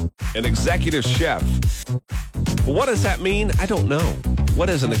an executive chef. What does that mean? I don't know.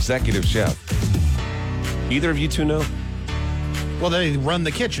 What is an executive chef? Either of you two know? Well, they run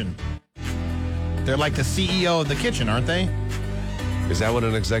the kitchen. They're like the CEO of the kitchen, aren't they? Is that what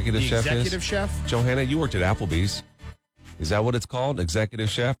an executive chef is? Executive chef? Johanna, you worked at Applebee's. Is that what it's called? Executive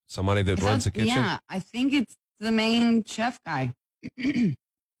chef? Somebody that runs the kitchen? Yeah, I think it's the main chef guy. The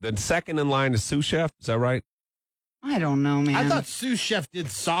second in line is sous chef. Is that right? I don't know, man. I thought sous chef did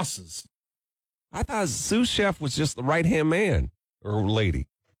sauces. I thought sous chef was just the right-hand man or lady.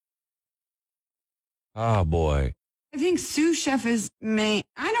 Oh, boy. I think sous chef is main.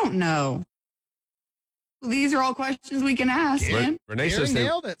 I don't know. Well, these are all questions we can ask, man. Renee Gary says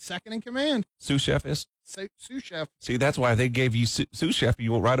nailed it. Second in command. sous chef is. Sous chef. See, that's why they gave you sous chef.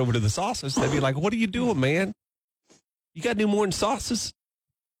 You went right over to the sauces. They'd be like, "What are you doing, man? You got to do more than sauces."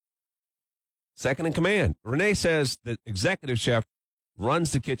 Second in command. Renee says the executive chef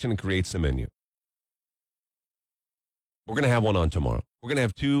runs the kitchen and creates the menu. We're going to have one on tomorrow. We're going to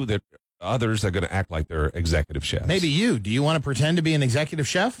have two that others are going to act like they're executive chefs. Maybe you. Do you want to pretend to be an executive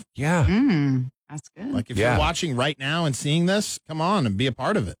chef? Yeah. That's good. Like if you're watching right now and seeing this, come on and be a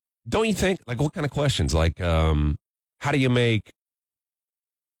part of it. Don't you think? Like, what kind of questions? Like, how do you make?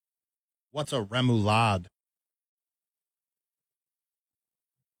 What's a remoulade?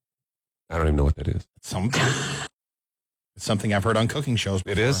 I don't even know what that is. It's something I've heard on cooking shows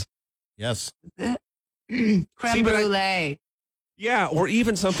before. It is? Yes. Creme brulee. Yeah, or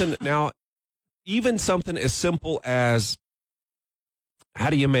even something something as simple as how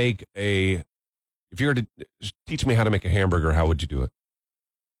do you make if you were to teach me how to make a hamburger, how would you do it?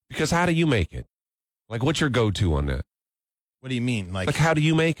 Because how do you make it? Like, what's your go-to on that? What do you mean? Like how do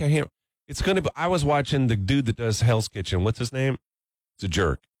you make a hamburger? It's going to be, I was watching the dude that does Hell's Kitchen. What's his name? It's a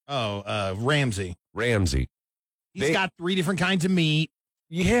jerk. Oh, Ramsay. He's got 3 different kinds of meat.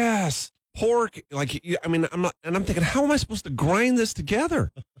 Yes. Pork. Like, I mean, I'm thinking, how am I supposed to grind this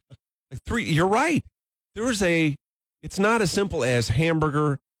together? You're right. It's not as simple as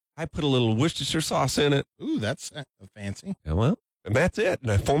hamburger. I put a little Worcestershire sauce in it. Ooh, that's fancy. Yeah, well, and that's it.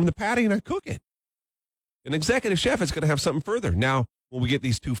 And I form the patty and I cook it. An executive chef is going to have something further. Now, when we get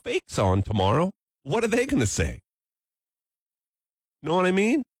these 2 fakes on tomorrow, what are they going to say? Know what I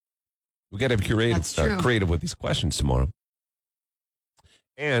mean? We got to be creative with these questions tomorrow.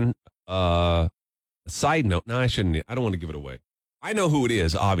 And a side note, no, I don't want to give it away. I know who it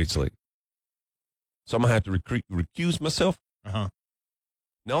is, obviously. So I'm going to have to recuse myself. Uh-huh.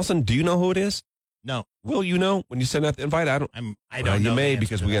 Nelson, do you know who it is? No. Will you know when you send out the invite? I don't know. You may,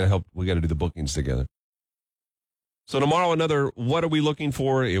 because we got to help. We got to do the bookings together. So tomorrow, what are we looking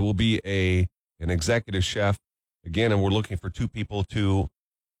for? It will be an executive chef. Again, and we're looking for 2 people to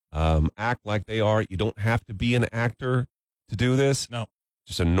act like they are. You don't have to be an actor to do this. No.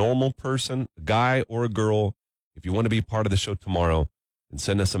 Just a normal person, a guy or a girl. If you want to be part of the show tomorrow, then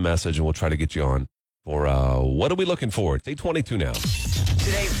send us a message and we'll try to get you on for what are we looking for? It's 8:22 now.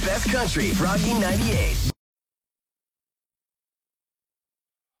 Today's best country, Froggy 98.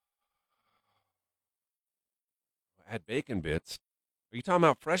 Add bacon bits. Are you talking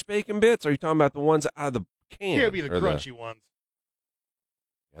about fresh bacon bits? Or are you talking about the ones out of the can? Here be the crunchy ones.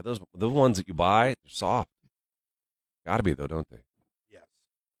 Yeah, the ones that you buy, they're soft. Got to be, though, don't they? Yes.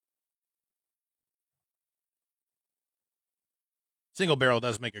 Single Barrel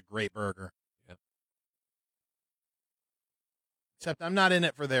does make a great burger. Yeah. Except I'm not in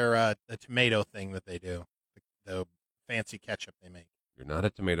it for their the tomato thing that they do, the fancy ketchup they make. You're not a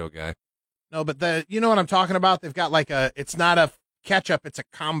tomato guy. No, but you know what I'm talking about? They've got it's not a ketchup, it's a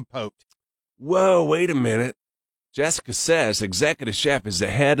compote. Whoa, wait a minute. Jessica says executive chef is the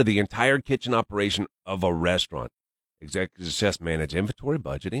head of the entire kitchen operation of a restaurant. Executive chefs manage inventory,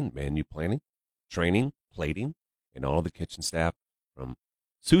 budgeting, menu planning, training, plating, and all the kitchen staff. From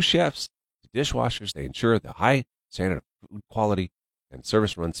sous chefs to dishwashers, they ensure the high standard of food quality and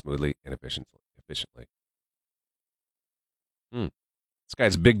service runs smoothly and efficiently. This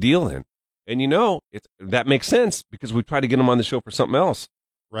guy's a big deal then. And that makes sense because we tried to get him on the show for something else.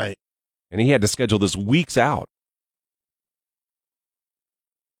 Right. And he had to schedule this weeks out.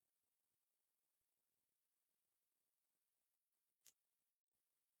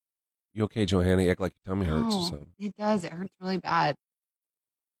 You okay, Johanna? You act like your tummy hurts or something. It does. It hurts really bad.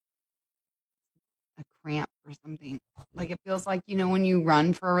 A cramp or something. Like it feels like, when you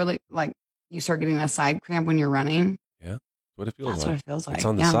run for you start getting a side cramp when you're running. Yeah. That's what it feels like. That's what it feels like. It's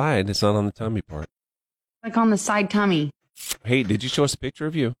on the side. It's not on the tummy part. Like on the side tummy. Hey, did you show us a picture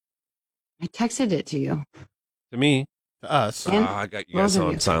of you? I texted it to you. To me? To us. I got you guys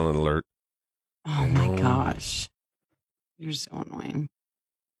on silent alert. Oh my gosh. You're so annoying.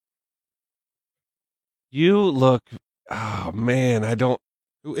 You look, oh man, I don't.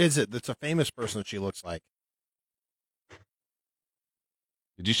 Who is it? That's a famous person that she looks like.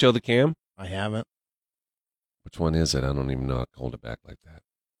 Did you show the cam? I haven't. Which one is it? I don't even know. I hold it back like that.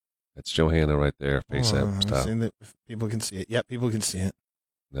 That's Johanna right there, face up style. People can see it. Yep, people can see it.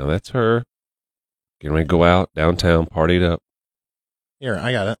 No, that's her. Getting ready to go out, downtown, partied up. Here,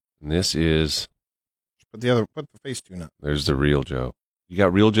 I got it. And this is. Put the face tune up. There's the real Joe. You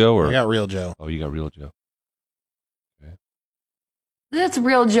got real Joe? Or? I got real Joe. Oh, you got real Joe. Okay. That's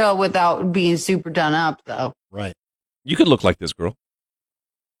real Joe without being super done up, though. Right. You could look like this girl.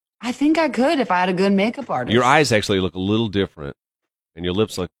 I think I could if I had a good makeup artist. Your eyes actually look a little different, and your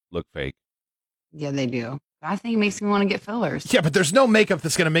lips look fake. Yeah, they do. I think it makes me want to get fillers. Yeah, but there's no makeup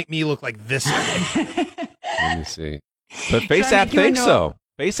that's going to make me look like this guy. Let me see. But FaceApp thinks so.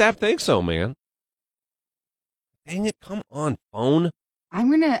 FaceApp thinks so, man. Dang it! Come on, phone. I'm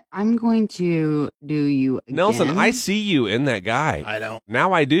going to do you again. Nelson, I see you in that guy. I don't.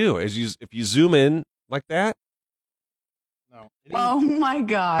 Now I do. If you zoom in like that. No. Oh my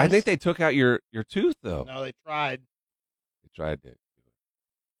gosh. I think they took out your tooth though. No, they tried. They tried to.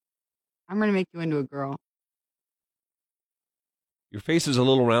 I'm going to make you into a girl. Your face is a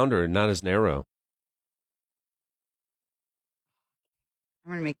little rounder and not as narrow.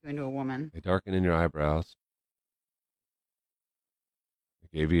 I'm going to make you into a woman. They darken in your eyebrows.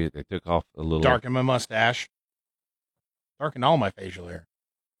 They took off a little. Darken my mustache. Darken all my facial hair.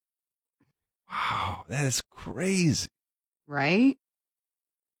 Wow, that is crazy. Right?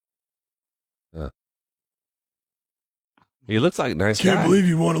 He looks like a nice guy. Can't believe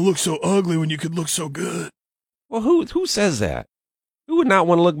you want to look so ugly when you could look so good. Well, who says that? Who would not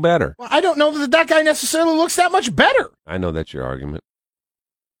want to look better? Well, I don't know that guy necessarily looks that much better. I know that's your argument.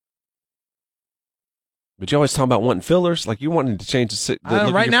 But you always talk about wanting fillers, like you wanted to change the look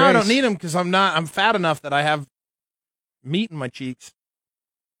of right your now, face. I don't need them because I'm fat enough that I have meat in my cheeks.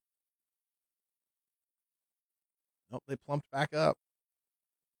 Nope, they plumped back up.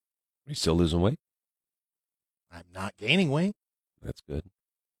 Are you still losing weight? I'm not gaining weight. That's good.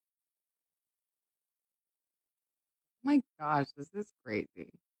 My gosh, this is crazy.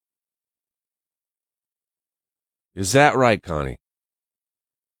 Is that right, Connie?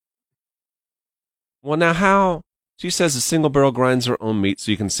 Well, now how? She says a single barrel grinds her own meat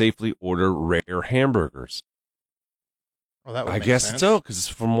so you can safely order rare hamburgers. Well, that would I make guess sense. so, because it's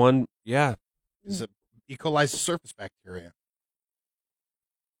from one, yeah. It's E. coli surface bacteria.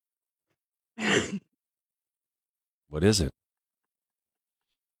 What is it?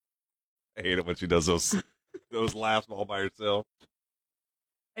 I hate it when she does those laughs all by herself.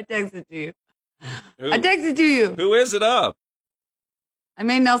 I texted you. Who? I texted to you. Who is it up? I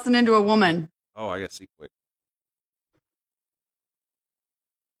made Nelson into a woman. Oh, I gotta see quick.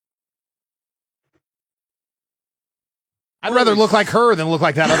 I'd rather look like her than look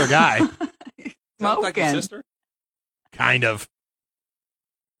like that other guy. Sounds like your Smoking. sister? Kind of.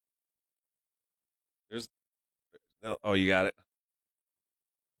 There's. Oh, you got it.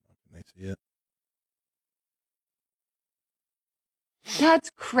 Can they see it?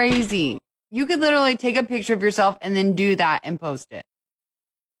 That's crazy. You could literally take a picture of yourself and then do that and post it.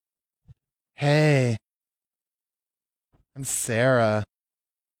 Hey, I'm Sarah.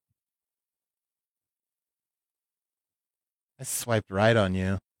 I swiped right on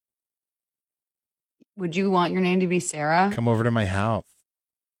you. Would you want your name to be Sarah? Come over to my house.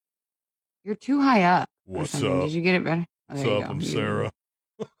 You're too high up. or What's something. up? Did you get it better? Oh, What's there you up? go. I'm Sarah.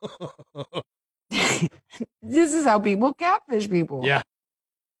 This is how people catfish people. Yeah.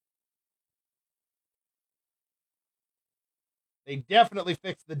 They definitely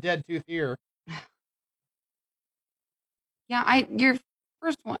fixed the dead tooth here. Yeah, your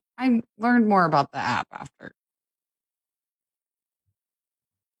first one, I learned more about the app after.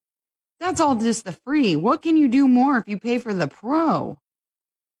 That's all just the free. What can you do more if you pay for the pro?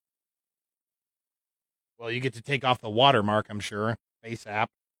 Well, you get to take off the watermark, I'm sure. Face app.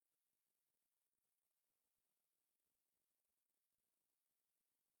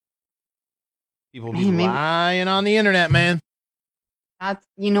 People be Man, maybe- lying on the internet, man. That's,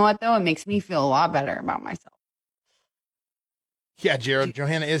 you know what though? It makes me feel a lot better about myself. Yeah, Jared,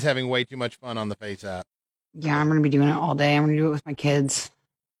 Johanna is having way too much fun on the Face app. Yeah, I'm going to be doing it all day. I'm going to do it with my kids.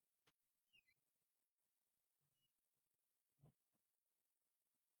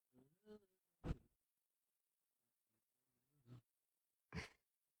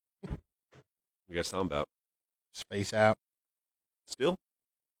 You guys talking about Space app. still?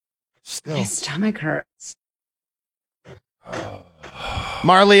 My stomach hurts.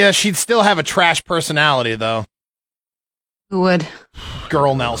 Marlia, she'd still have a trash personality, though. Who would?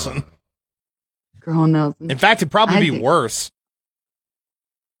 Girl Nelson. Girl Nelson. In fact, it'd probably be worse.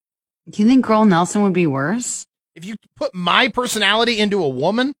 Do you think Girl Nelson would be worse? If you put my personality into a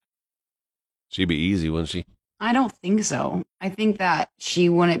woman, She'd be easy, wouldn't she? I don't think so. I think that she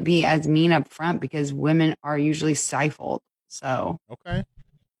wouldn't be as mean up front because women are usually stifled. So okay.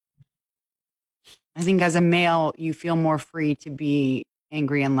 I think as a male, you feel more free to be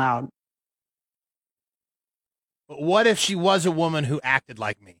angry and loud. But what if she was a woman who acted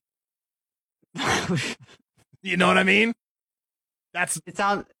like me? You know what I mean?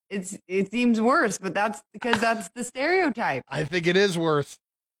 It it seems worse, but that's because that's the stereotype. I think it is worse.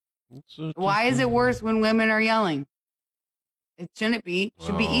 Why is it worse when women are yelling? It shouldn't be. It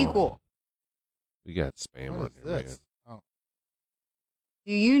should be equal. We got spam on here, man. Oh.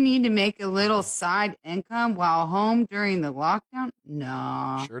 Do you need to make a little side income while home during the lockdown?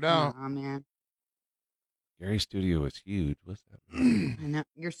 No. Sure don't. Nah, man. Gary's studio is huge. What's that? I know.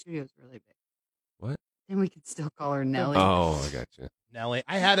 Your studio's really big. What? Then we could still call her Nelly. Oh, I got you. Nelly.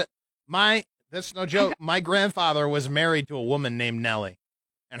 I had it. That's no joke. My grandfather was married to a woman named Nelly.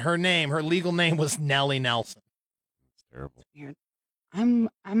 And her legal name was Nellie Nelson. It's terrible. Weird. I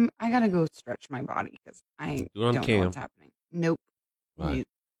gotta go stretch my body because I Do it on don't cam. know what's happening. Nope. Right. Nope.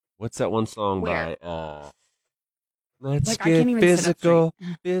 What's that one song Where? by? Let's Like, I can't get even sit up physical.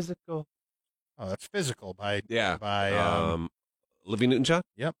 Physical. Oh, that's Physical by Olivia Newton-John.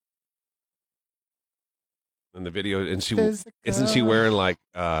 Yep. In the video, and Physical. isn't she wearing like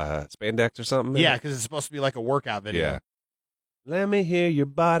spandex or something? Yeah, because it's supposed to be like a workout video. Yeah. Let me hear your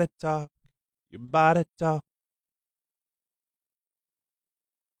body talk. Your body talk.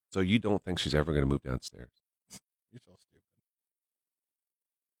 So you don't think she's ever going to move downstairs? You're so stupid.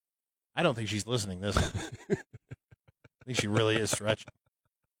 I don't think she's listening this time. I think she really is stretching.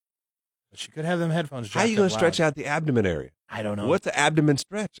 But she could have them headphones. How are you going to stretch out the abdomen area? I don't know. What's the abdomen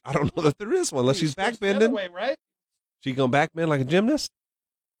stretch? I don't know that there is one unless she's back bending. Way, right? She going back bend like a gymnast?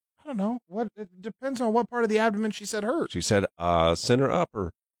 I don't know. It depends on what part of the abdomen she said hurt. She said center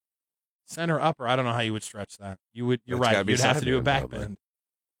upper. Center upper. I don't know how you would stretch that. You're It's right. gotta be You'd have to do a side back bend, probably. bend.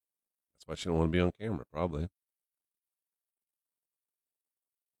 That's why she don't want to be on camera, probably.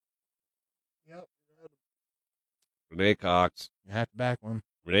 Yep. Renee Cox. You have to back one.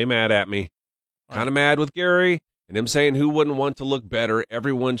 Renee mad at me. Kind of mad with Gary. And him saying who wouldn't want to look better.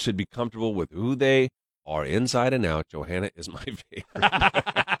 Everyone should be comfortable with who they are inside and out. Johanna is my favorite.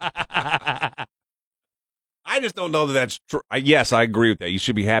 I just don't know that that's true. Yes, I agree with that. You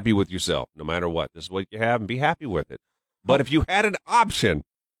should be happy with yourself no matter what. This is what you have and be happy with it. But if you had an option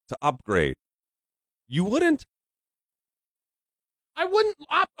to upgrade, you wouldn't. I wouldn't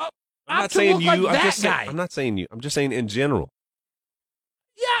I'm not saying you. Like I'm not saying you. I'm just saying in general.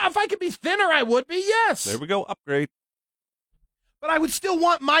 Yeah, if I could be thinner, I would be, yes. There we go. Upgrade. But I would still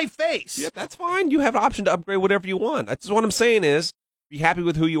want my face. Yeah, that's fine. You have an option to upgrade whatever you want. That's what I'm saying is be happy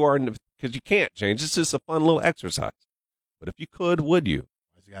with who you are because you can't change. It's just a fun little exercise. But if you could, would you?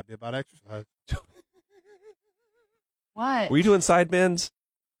 Why's it got to be about exercise? What? Were you doing side bends?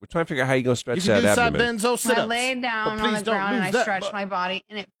 We're trying to figure out how you're going to stretch You can that do side abdomen. bends, oh, I sit-ups. laid down But on please the don't ground and I lose that stretched butt. my body,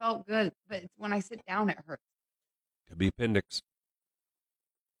 and it felt good. But when I sit down, it hurts. Could be appendix.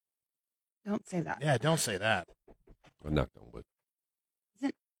 Don't say that. Yeah, don't say that. I'm not going with.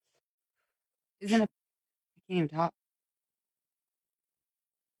 Isn't it? I can't even talk.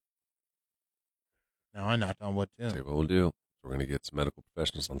 No, I knocked on wood, too. See what we'll do. We're going to get some medical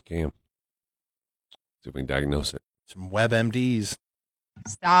professionals on cam. See if we can diagnose it. Some WebMDs.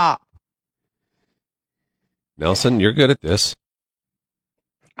 Stop. Nelson, you're good at this.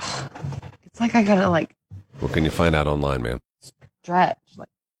 It's like I gotta like What can you find out online, man? stretch. Like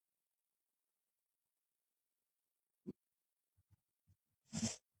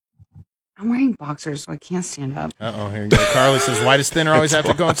I'm wearing boxers, so I can't stand up. Uh-oh, here you go. Carly says, why does thinner always have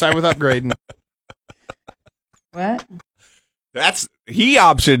to go inside with upgrading? What? He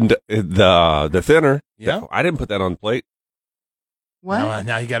optioned the thinner. Yeah. I didn't put that on the plate. What?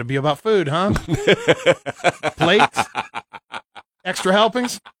 Now you got to be about food, huh? Plates? Extra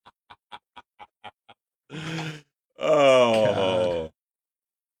helpings? Oh.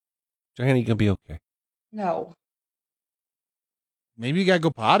 Johanna, you going to be okay. No. Maybe you got to go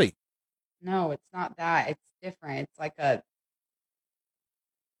potty. No, it's not that. It's different.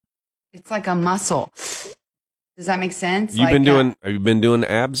 It's like a muscle. Does that make sense? Have you been doing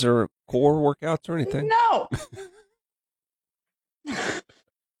abs or core workouts or anything? No.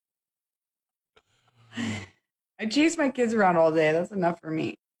 I chase my kids around all day. That's enough for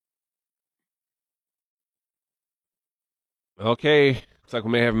me. Okay. Looks like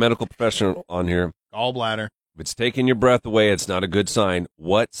we may have a medical professional on here. Gallbladder. If it's taking your breath away, it's not a good sign.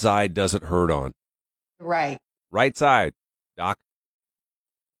 What side does it hurt on? Right. Right side, Doc.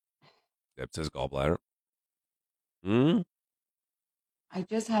 Deb says gallbladder. I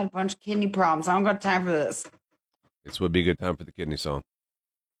just had a bunch of kidney problems. I don't got time for this. This would be a good time for the kidney song.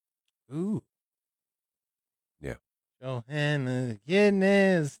 Ooh. Yeah. Johanna,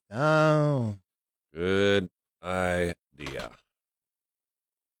 kidneys down. Good idea.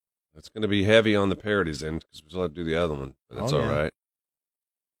 It's going to be heavy on the parodies end because we still have to do the other one, but that's all right.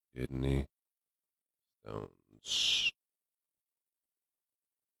 Kidney stones.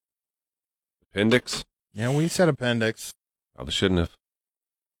 Appendix? Yeah, we said appendix. Probably shouldn't have.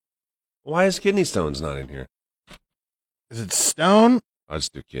 Why is kidney stones not in here? Is it stone? I'll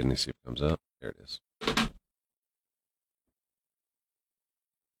just do kidney, see if it comes up. There it is.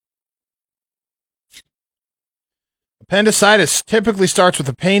 Appendicitis typically starts with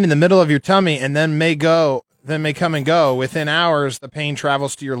a pain in the middle of your tummy and then may come and go. Within hours, the pain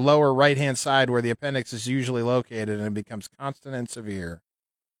travels to your lower right-hand side where the appendix is usually located, and it becomes constant and severe.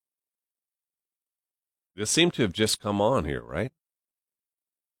 This seemed to have just come on here, right?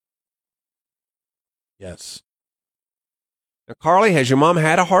 Yes. Now, Carly, has your mom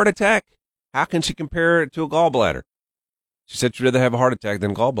had a heart attack? How can she compare it to a gallbladder? She said she'd rather have a heart attack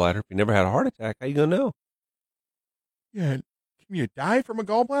than a gallbladder. If you never had a heart attack, how you going to know? Yeah, can you die from a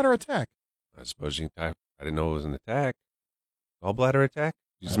gallbladder attack? I suppose you can type. I didn't know it was an attack. Gallbladder attack?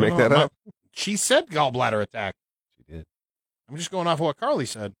 Did you just I make don't that know. up? She said gallbladder attack. She did. I'm just going off of what Carly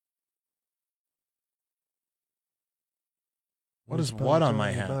said. What is what on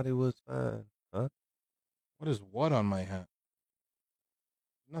my hat? Everybody was fine. Huh? What is what on my hat?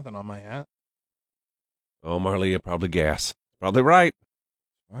 Nothing on my hat. Oh, Marlia, probably gas. Probably right.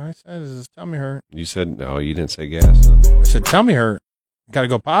 What I said is his tummy hurt. You said, no, you didn't say gas. Huh? I said tummy hurt. Got to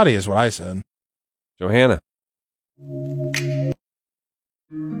go potty is what I said. Johanna.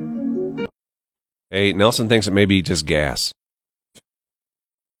 Hey, Nelson thinks it may be just gas.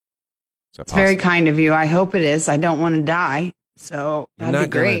 It's very kind of you. I hope it is. I don't want to die. So You're that'd not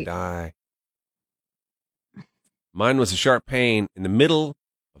be great. gonna die. Mine was a sharp pain in the middle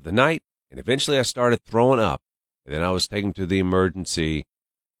of the night, and eventually I started throwing up. And then I was taken to the emergency.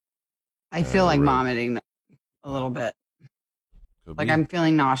 I feel like room. vomiting a little bit. Could Like be. I'm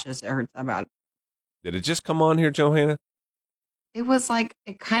feeling nauseous. It hurts about it. Did it just come on here, Johanna? It was like,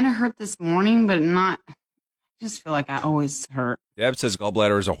 it kind of hurt this morning, but not, I just feel like I always hurt. Deb says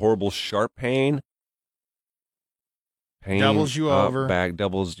gallbladder is a horrible, sharp pain. Pain Doubles you up, over. Back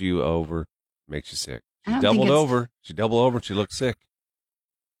doubles you over. Makes you sick. I She don't think doubled it's- over. She doubled over and she looked sick.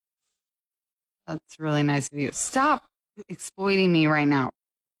 That's really nice of you. Stop exploiting me right now.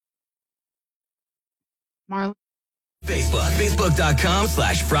 Marla.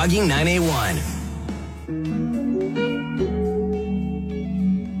 Facebook.com/Froggy981.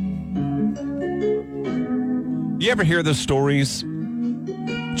 You ever hear those stories?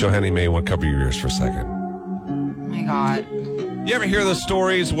 Johanna, you may want to cover your ears for a second. Oh my God. You ever hear those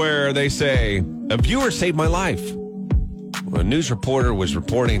stories where they say, a viewer saved my life? Well, a news reporter was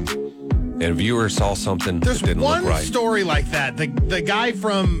reporting and a viewer saw something There's that didn't one look right. story like that. The guy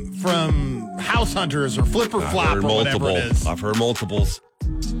from House Hunters or Flip or Flop or whatever it is. I've heard multiples.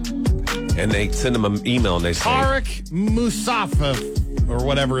 And they send him an email and they say, Tariq Musafa or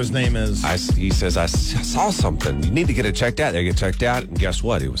whatever his name is. he says, I saw something. You need to get it checked out. They get checked out, and guess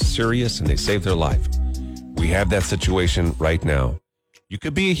what? It was serious, and they saved their life. We have that situation right now. You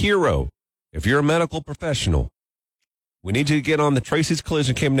could be a hero if you're a medical professional. We need you to get on the Tracy's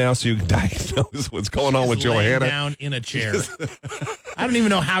Collision Cam now so you can diagnose what's going on with Just laying Johanna. down in a chair. I don't even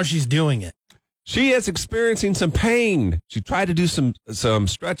know how she's doing it. She is experiencing some pain. She tried to do some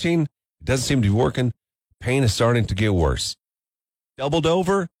stretching. It doesn't seem to be working. Pain is starting to get worse. Doubled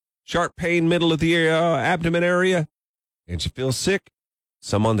over, sharp pain, middle of the abdomen area, and she feels sick.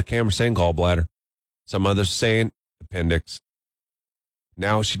 Some on the camera saying gallbladder. Some others saying appendix.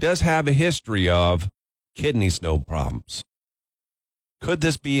 Now, she does have a history of kidney stone problems. Could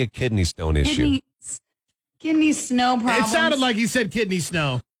this be a kidney stone issue? Kidney snow problems. It sounded like you said kidney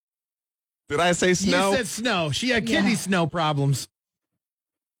snow. Did I say snow? You said snow. She had kidney snow problems.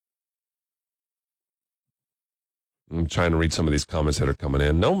 I'm trying to read some of these comments that are coming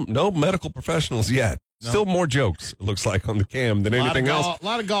in. No medical professionals yet. No. Still more jokes, it looks like, on the cam than anything else. A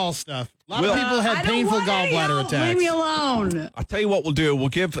lot of gall stuff. A lot Will- of people had I don't painful want any gallbladder help. attacks. Leave me alone. I'll tell you what we'll do. We'll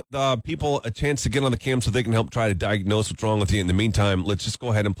give people a chance to get on the cam so they can help try to diagnose what's wrong with you. In the meantime, let's just go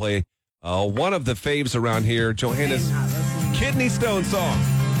ahead and play one of the faves around here, Johanna's kidney stone song.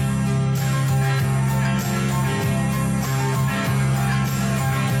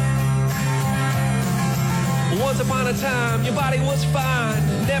 Once upon a time, your body was fine.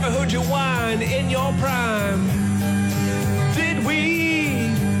 Never heard you whine in your prime. Did we?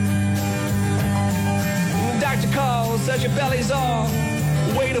 Doctor calls, says your belly's all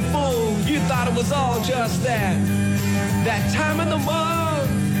way to full. You thought it was all just that time in the month.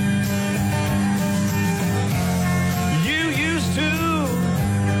 You used to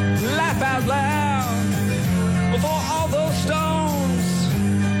laugh out loud before all those stones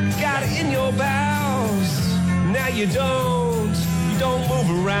got in your bowels. Now you don't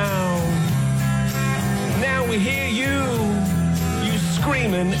move around. Now we hear you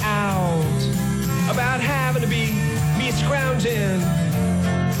screaming out. about having to be scrounging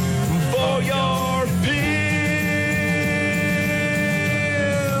for your pills.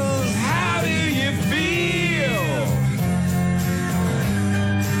 How do you feel?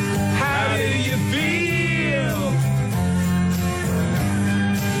 How do you feel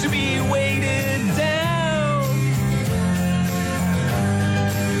to be weighted down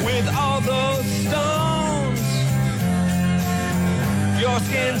with all those stones? Your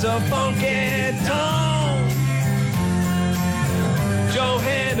skin's a funky tone.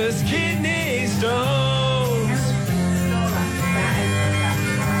 Johanna's kidney stones.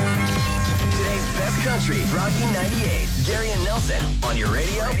 Today's best country, Froggy 98. Gary and Nelson on your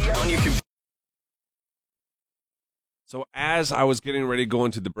radio, on your computer. So as I was getting ready to go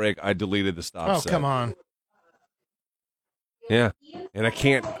into the break, I deleted the stop Oh, set. come on. Yeah, and I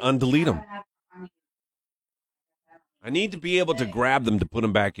can't undelete them. I need to be able to grab them to put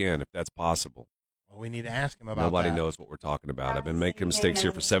them back in, if that's possible. Well, we need to ask him about Nobody that. knows what we're talking about. I've been making mistakes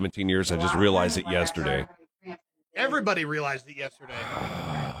here for 17 years. I just realized it yesterday. Everybody realized it yesterday.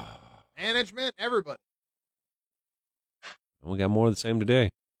 Management, everybody. We got more of the same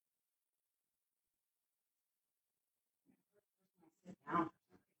today.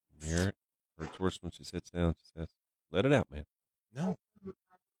 Hear it. Hurts worse when she sits down. She says, "Let it out, man." No,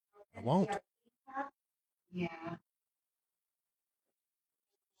 I won't. Yeah.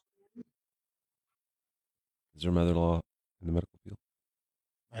 Is her mother-in-law in the medical field?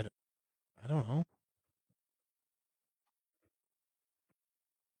 I don't know.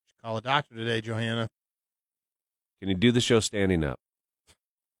 Should call a doctor today, Johanna. Can you do the show standing up?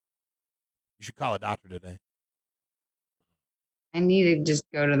 You should call a doctor today. I need to just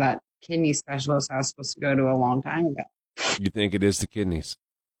go to that kidney specialist I was supposed to go to a long time ago. You think it is the kidneys?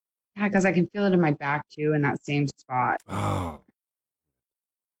 Yeah, because I can feel it in my back too, in that same spot. Oh,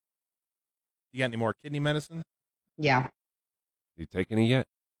 You got any more kidney medicine? Yeah. you take any yet?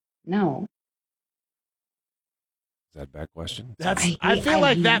 No. Is that a bad question? I feel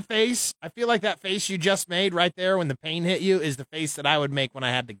like that face. I feel like that face you just made right there when the pain hit you is the face that I would make when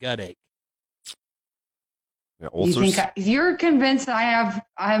I had the gut ache. Yeah, You ulcers? think you're convinced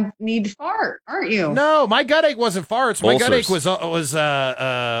I need to fart, aren't you? No, my gut ache wasn't farts. My gut ache Ulcers. was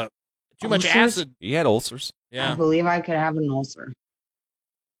too much Ulcers? acid. He had ulcers. I Yeah. believe I could have an ulcer.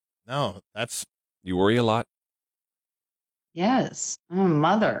 No, that's You worry a lot? Yes. I'm a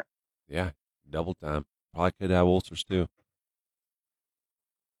mother. Yeah, double time. Probably could have ulcers too.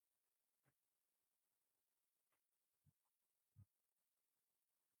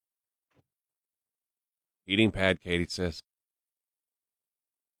 Eating pad, Katie says.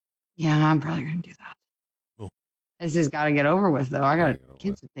 Yeah, I'm probably going to do that. Cool. This has got to get over with, though. I got Gotta get over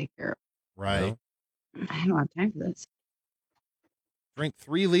kids to take care right. No? of. I don't have time for this. Drink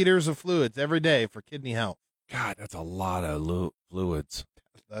 3 liters of fluids every day for kidney health. God, that's a lot of fluids.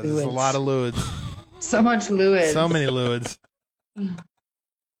 That is a Fluids. lot of fluids. So much fluid. So many fluids.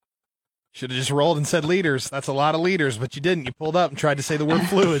 Should have just rolled and said liters. That's a lot of liters, but you didn't. You pulled up and tried to say the word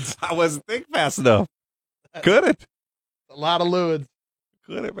fluids. I wasn't thinking fast enough. Could it? A lot of fluids.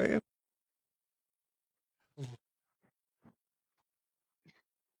 Could it, man?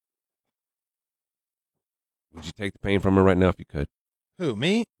 Would you take the pain from her right now if you could? Who,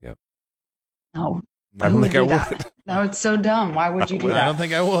 me? No. I don't Who think I do would. that? No, it's so dumb. Why would you do I that? don't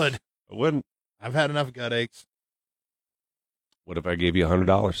think I would. I wouldn't. I've had enough gut aches. What if I gave you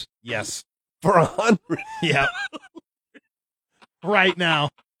 $100 Yes. for 100? Yeah. Right now.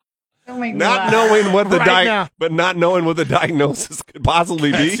 Don't make me Not laugh. knowing what the Right now. but not knowing what the diagnosis could possibly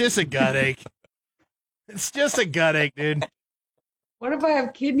It's be. just a gut ache. It's just a gut ache, dude. What if I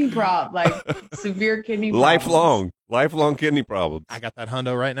have kidney like severe kidney problems? Lifelong kidney problems. I got that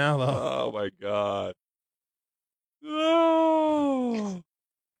hundo right now, though. Oh my God. Oh. Oh,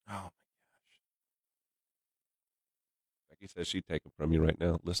 my gosh. Becky says she'd take them from you right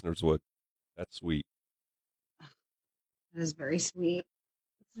now. Listeners would. That's sweet. That is very sweet.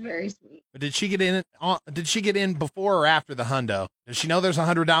 It's very sweet. But did she get in? Did she get in before or after the hundo? Does she know there's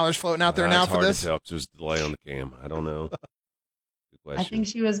 $100 floating out there now It's for hard this? to tell 'cause there's a delay on the cam. I don't know. Good I question. think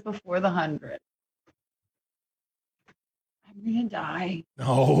she was before the 100. I'm gonna die.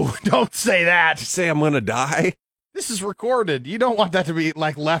 No, don't say Did you that. say I'm going to die? This is recorded. You don't want that to be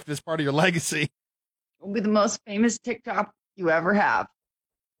like left as part of your legacy. It'll be the most famous TikTok you ever have.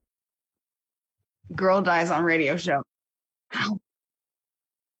 Girl dies on radio show. Ow.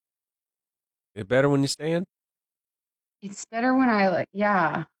 It better when you stand? It's better when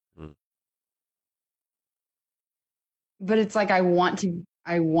yeah. Hmm. But it's like I want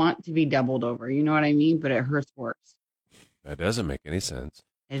to be doubled over. You know what I mean? But it hurts worse. That doesn't make any sense.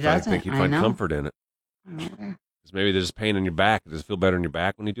 It I doesn't. think you I find know. comfort in it. Because maybe there's pain in your back. Does it feel better in your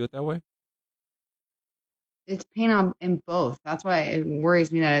back when you do it that way? It's pain in both. That's why it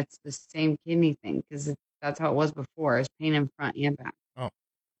worries me that it's the same kidney thing, because that's how it was before. It's pain in front and back. Oh.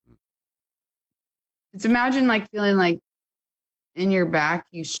 It's imagine like feeling like in your back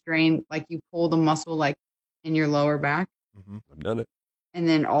you strain, like you pull the muscle like in your lower back. Mm-hmm. I've done it. And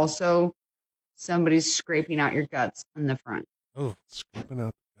then also somebody's scraping out your guts in the front. Oh, scraping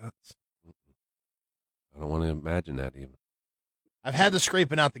out the guts. I don't want to imagine that even. I've had the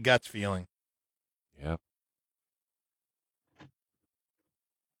scraping out the guts feeling. Yeah.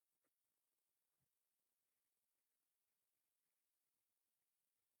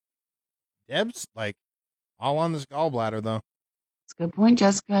 Deb's like all on this gallbladder though. That's a good point,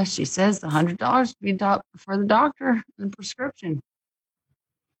 Jessica. She says the $100 to be for the doctor and the prescription.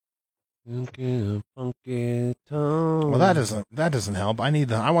 Funky tone. Well, that doesn't help. I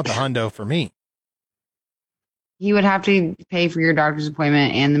want the hundo for me. He would have to pay for your doctor's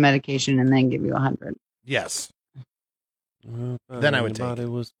appointment and the medication, and then give you $100. Yes. Then I would take it.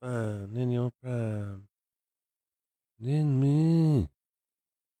 Was fine in your prime. Then me.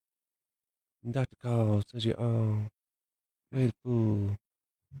 Dr. Call says you're all grateful.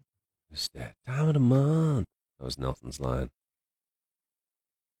 It's that time of the month. That was Nelson's line.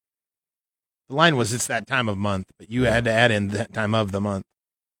 The line was, it's that time of month, but you had to add in that time of the month.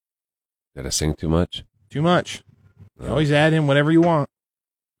 Did I sing too much? Too much. You always add in whatever you want.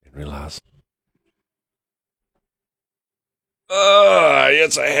 Didn't realize. Oh,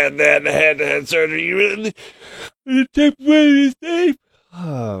 yes, I had that, and I had to have surgery. Take away this tape.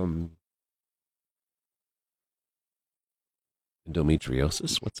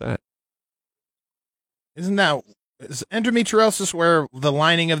 Endometriosis? What's that? Is endometriosis where the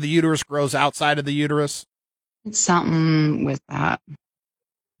lining of the uterus grows outside of the uterus? It's something with that.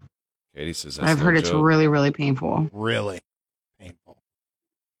 Katie says that's I've heard it's joke. really, really painful. Really painful.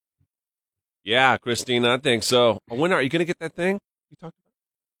 Yeah, Christina, I think so. When are you going to get that thing you talked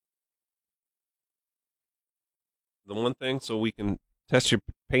about? The one thing so we can test your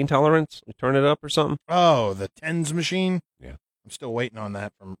pain tolerance and turn it up or something? Oh, the TENS machine? Yeah. I'm still waiting on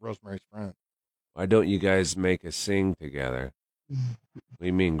that from Rosemary's Friend. Why don't you guys make a sing together? What do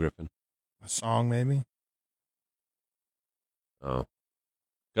you mean, Griffin? A song, maybe? Oh.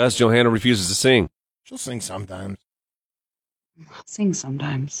 Because Johanna refuses to sing. She'll sing sometimes. I'll sing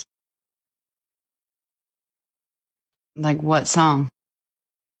sometimes. Like what song?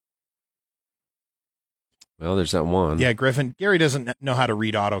 Well, there's that one. Yeah, Griffin. Gary doesn't know how to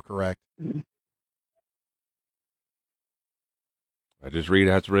read autocorrect. I just read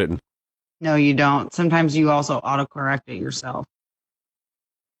how it's written. No, you don't. Sometimes you also autocorrect it yourself.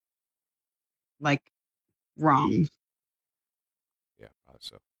 Like, wrong. Yeah, probably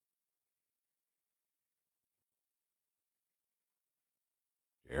so.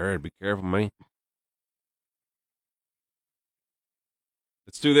 Jared, be careful, man.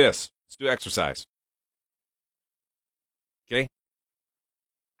 Let's do this. Let's do exercise. Okay?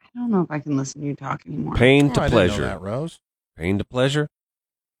 I don't know if I can listen to you talk anymore. Pain to I pleasure. didn't know that, Rose. Pain to pleasure.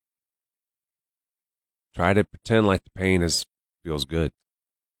 Try to pretend like the pain feels good.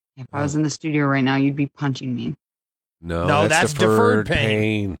 If I was in the studio right now, you'd be punching me. No, that's deferred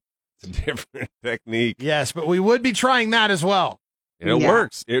pain. It's a different technique. Yes, but we would be trying that as well. And it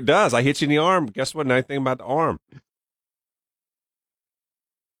works. It does. I hit you in the arm. Guess what? Nice thing about the arm.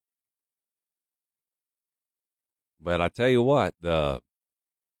 But I tell you what, the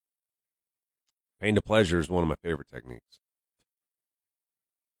pain to pleasure is one of my favorite techniques.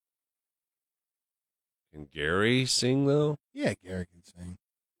 Can Gary sing, though? Yeah, Gary can sing.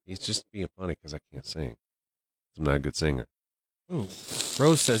 He's just being funny because I can't sing. I'm not a good singer. Ooh.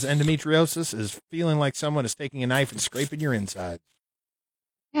 Rose says endometriosis is feeling like someone is taking a knife and scraping your inside.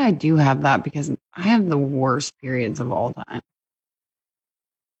 Yeah, I do have that because I have the worst periods of all time.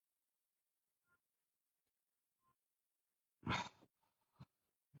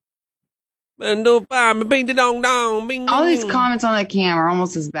 All these comments on that cam are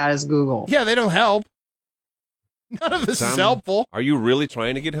almost as bad as Google. Yeah, they don't help. None of this is helpful. Are you really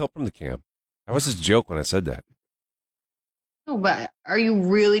trying to get help from the cam? That was just a joke when I said that. No, but are you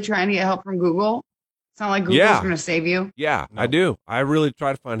really trying to get help from Google? It's not like Google's going to save you. Yeah, I do. I really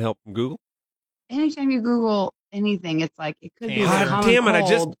try to find help from Google. Anytime you Google anything, it's like it could be a God common damn it! I cold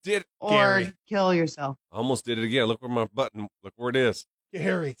just did. or Gary. kill yourself. I almost did it again. Look where my button. Look where it is.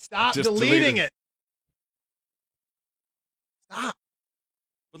 Gary, stop Just deleting deleted. it. Stop.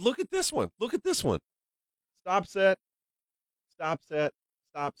 But look at this one. Look at this one. Stop set. Stop set.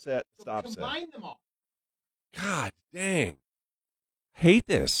 Stop set. Stop set. Combine them all. God dang. Hate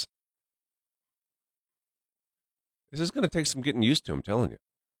this. This is going to take some getting used to, I'm telling you.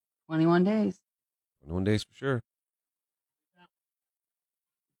 21 days. 21 days for sure.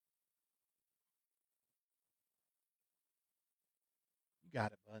 You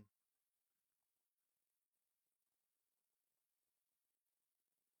got it, bud.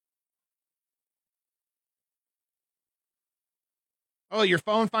 Oh, your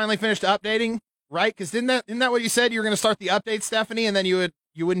phone finally finished updating, right? Because isn't that what you said? You were going to start the update, Stephanie, and then you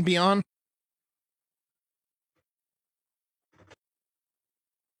wouldn't be on.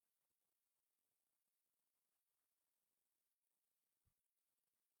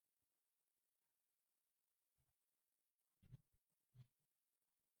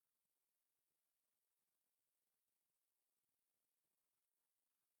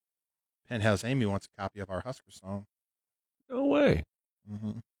 Penthouse Amy wants a copy of our Husker song. No way. Mm-hmm.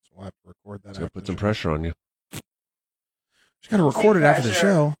 So we'll have to record that. It's going to put some pressure on you. She's got to record it after the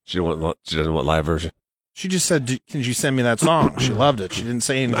show. She doesn't want live version. She just said, "Can you send me that song?" She loved it. She didn't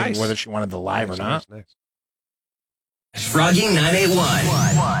say anything Nice. whether she wanted the live or not. Nice. Froggy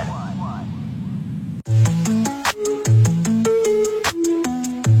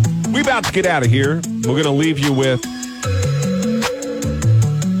 981. We about to get out of here. We're going to leave you with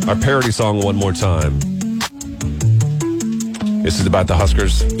our parody song one more time. This is about the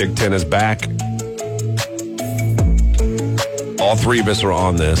Huskers. Big Ten is back. All three of us are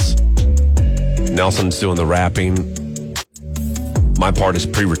on this. Nelson's doing the rapping. My part is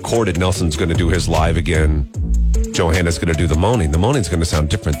pre-recorded. Nelson's going to do his live again. Johanna's going to do the moaning. The moaning's going to sound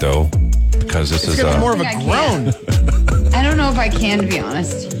different, though, because this is more of a groan. I don't know if I can, to be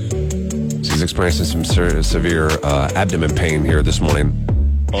honest. She's experiencing some severe abdomen pain here this morning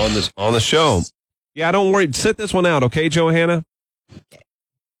on the show. Yeah, don't worry. Sit this one out, okay, Johanna?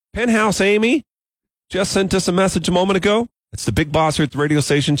 Penthouse Amy just sent us a message a moment ago. It's the big boss here at the radio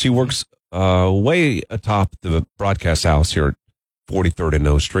station. She works way atop the broadcast house here at 43rd and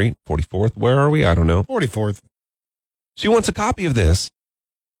O Street, 44th. Where are we? I don't know. 44th. She wants a copy of this. Is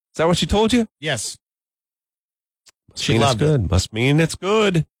that what she told you? Yes. She loved it. Must mean it's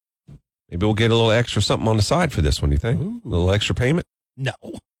good. Maybe we'll get a little extra something on the side for this one, you think? Ooh. A little extra payment? No.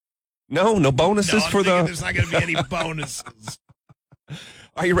 No bonuses for the... There's not going to be any bonuses.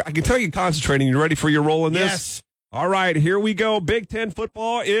 I can tell you're concentrating. You ready for your role in this? Yes. All right, here we go. Big Ten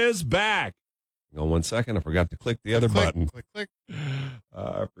football is back. Hang on 1 second. I forgot to click the other button. Click.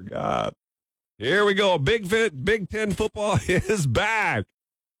 I forgot. Here we go. Big Ten football is back.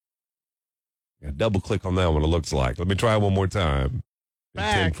 Yeah, double click on that one, it looks like. Let me try it one more time. Big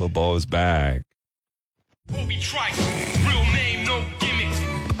Ten football is back. Won't be trite. Real name, no gimmick.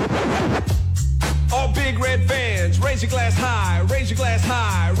 All big red fans, raise your glass high, raise your glass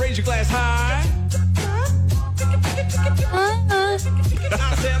high, raise your glass high.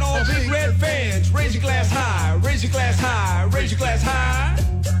 I said all big red fans, raise your glass high, raise your glass high, raise your glass high.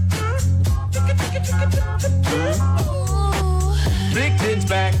 Big Ten's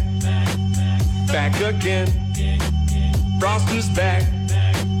back, back again. Froster's back,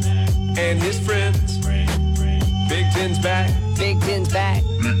 and his friends. Big Ten's back. Big Ten's back.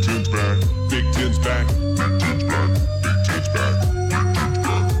 Big Ten's back. Big Ten's back. Big Ten's back. Big Ten's back.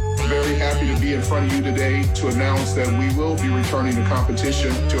 Very happy to be in front of you today to announce that we will be returning to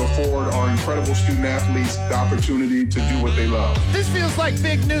competition to afford our incredible student athletes the opportunity to do what they love. This feels like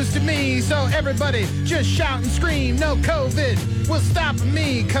big news to me, so everybody just shout and scream. No COVID will stop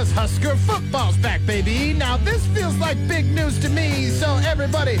me, cause Husker football's back, baby. Now this feels like big news to me, so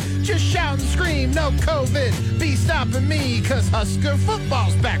everybody just shout and scream. No COVID be stopping me, cause Husker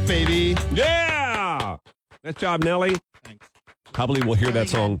football's back, baby. Yeah! Nice job, Nelly. Thanks. Probably we'll hear that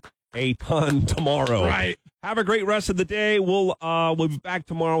song a ton tomorrow. Right. Have a great rest of the day. We'll be back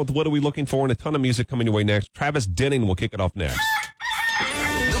tomorrow with What Are We Looking For, and a ton of music coming your way next. Travis Denning will kick it off next.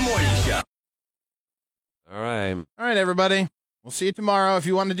 The morning show. All right. All right, everybody. We'll see you tomorrow. If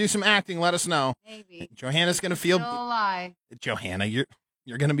you want to do some acting, let us know. Maybe. Johanna's going to feel... No lie. Johanna, you're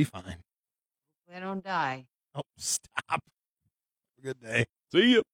going to be fine. I don't die. Oh, stop. Have a good day. See you.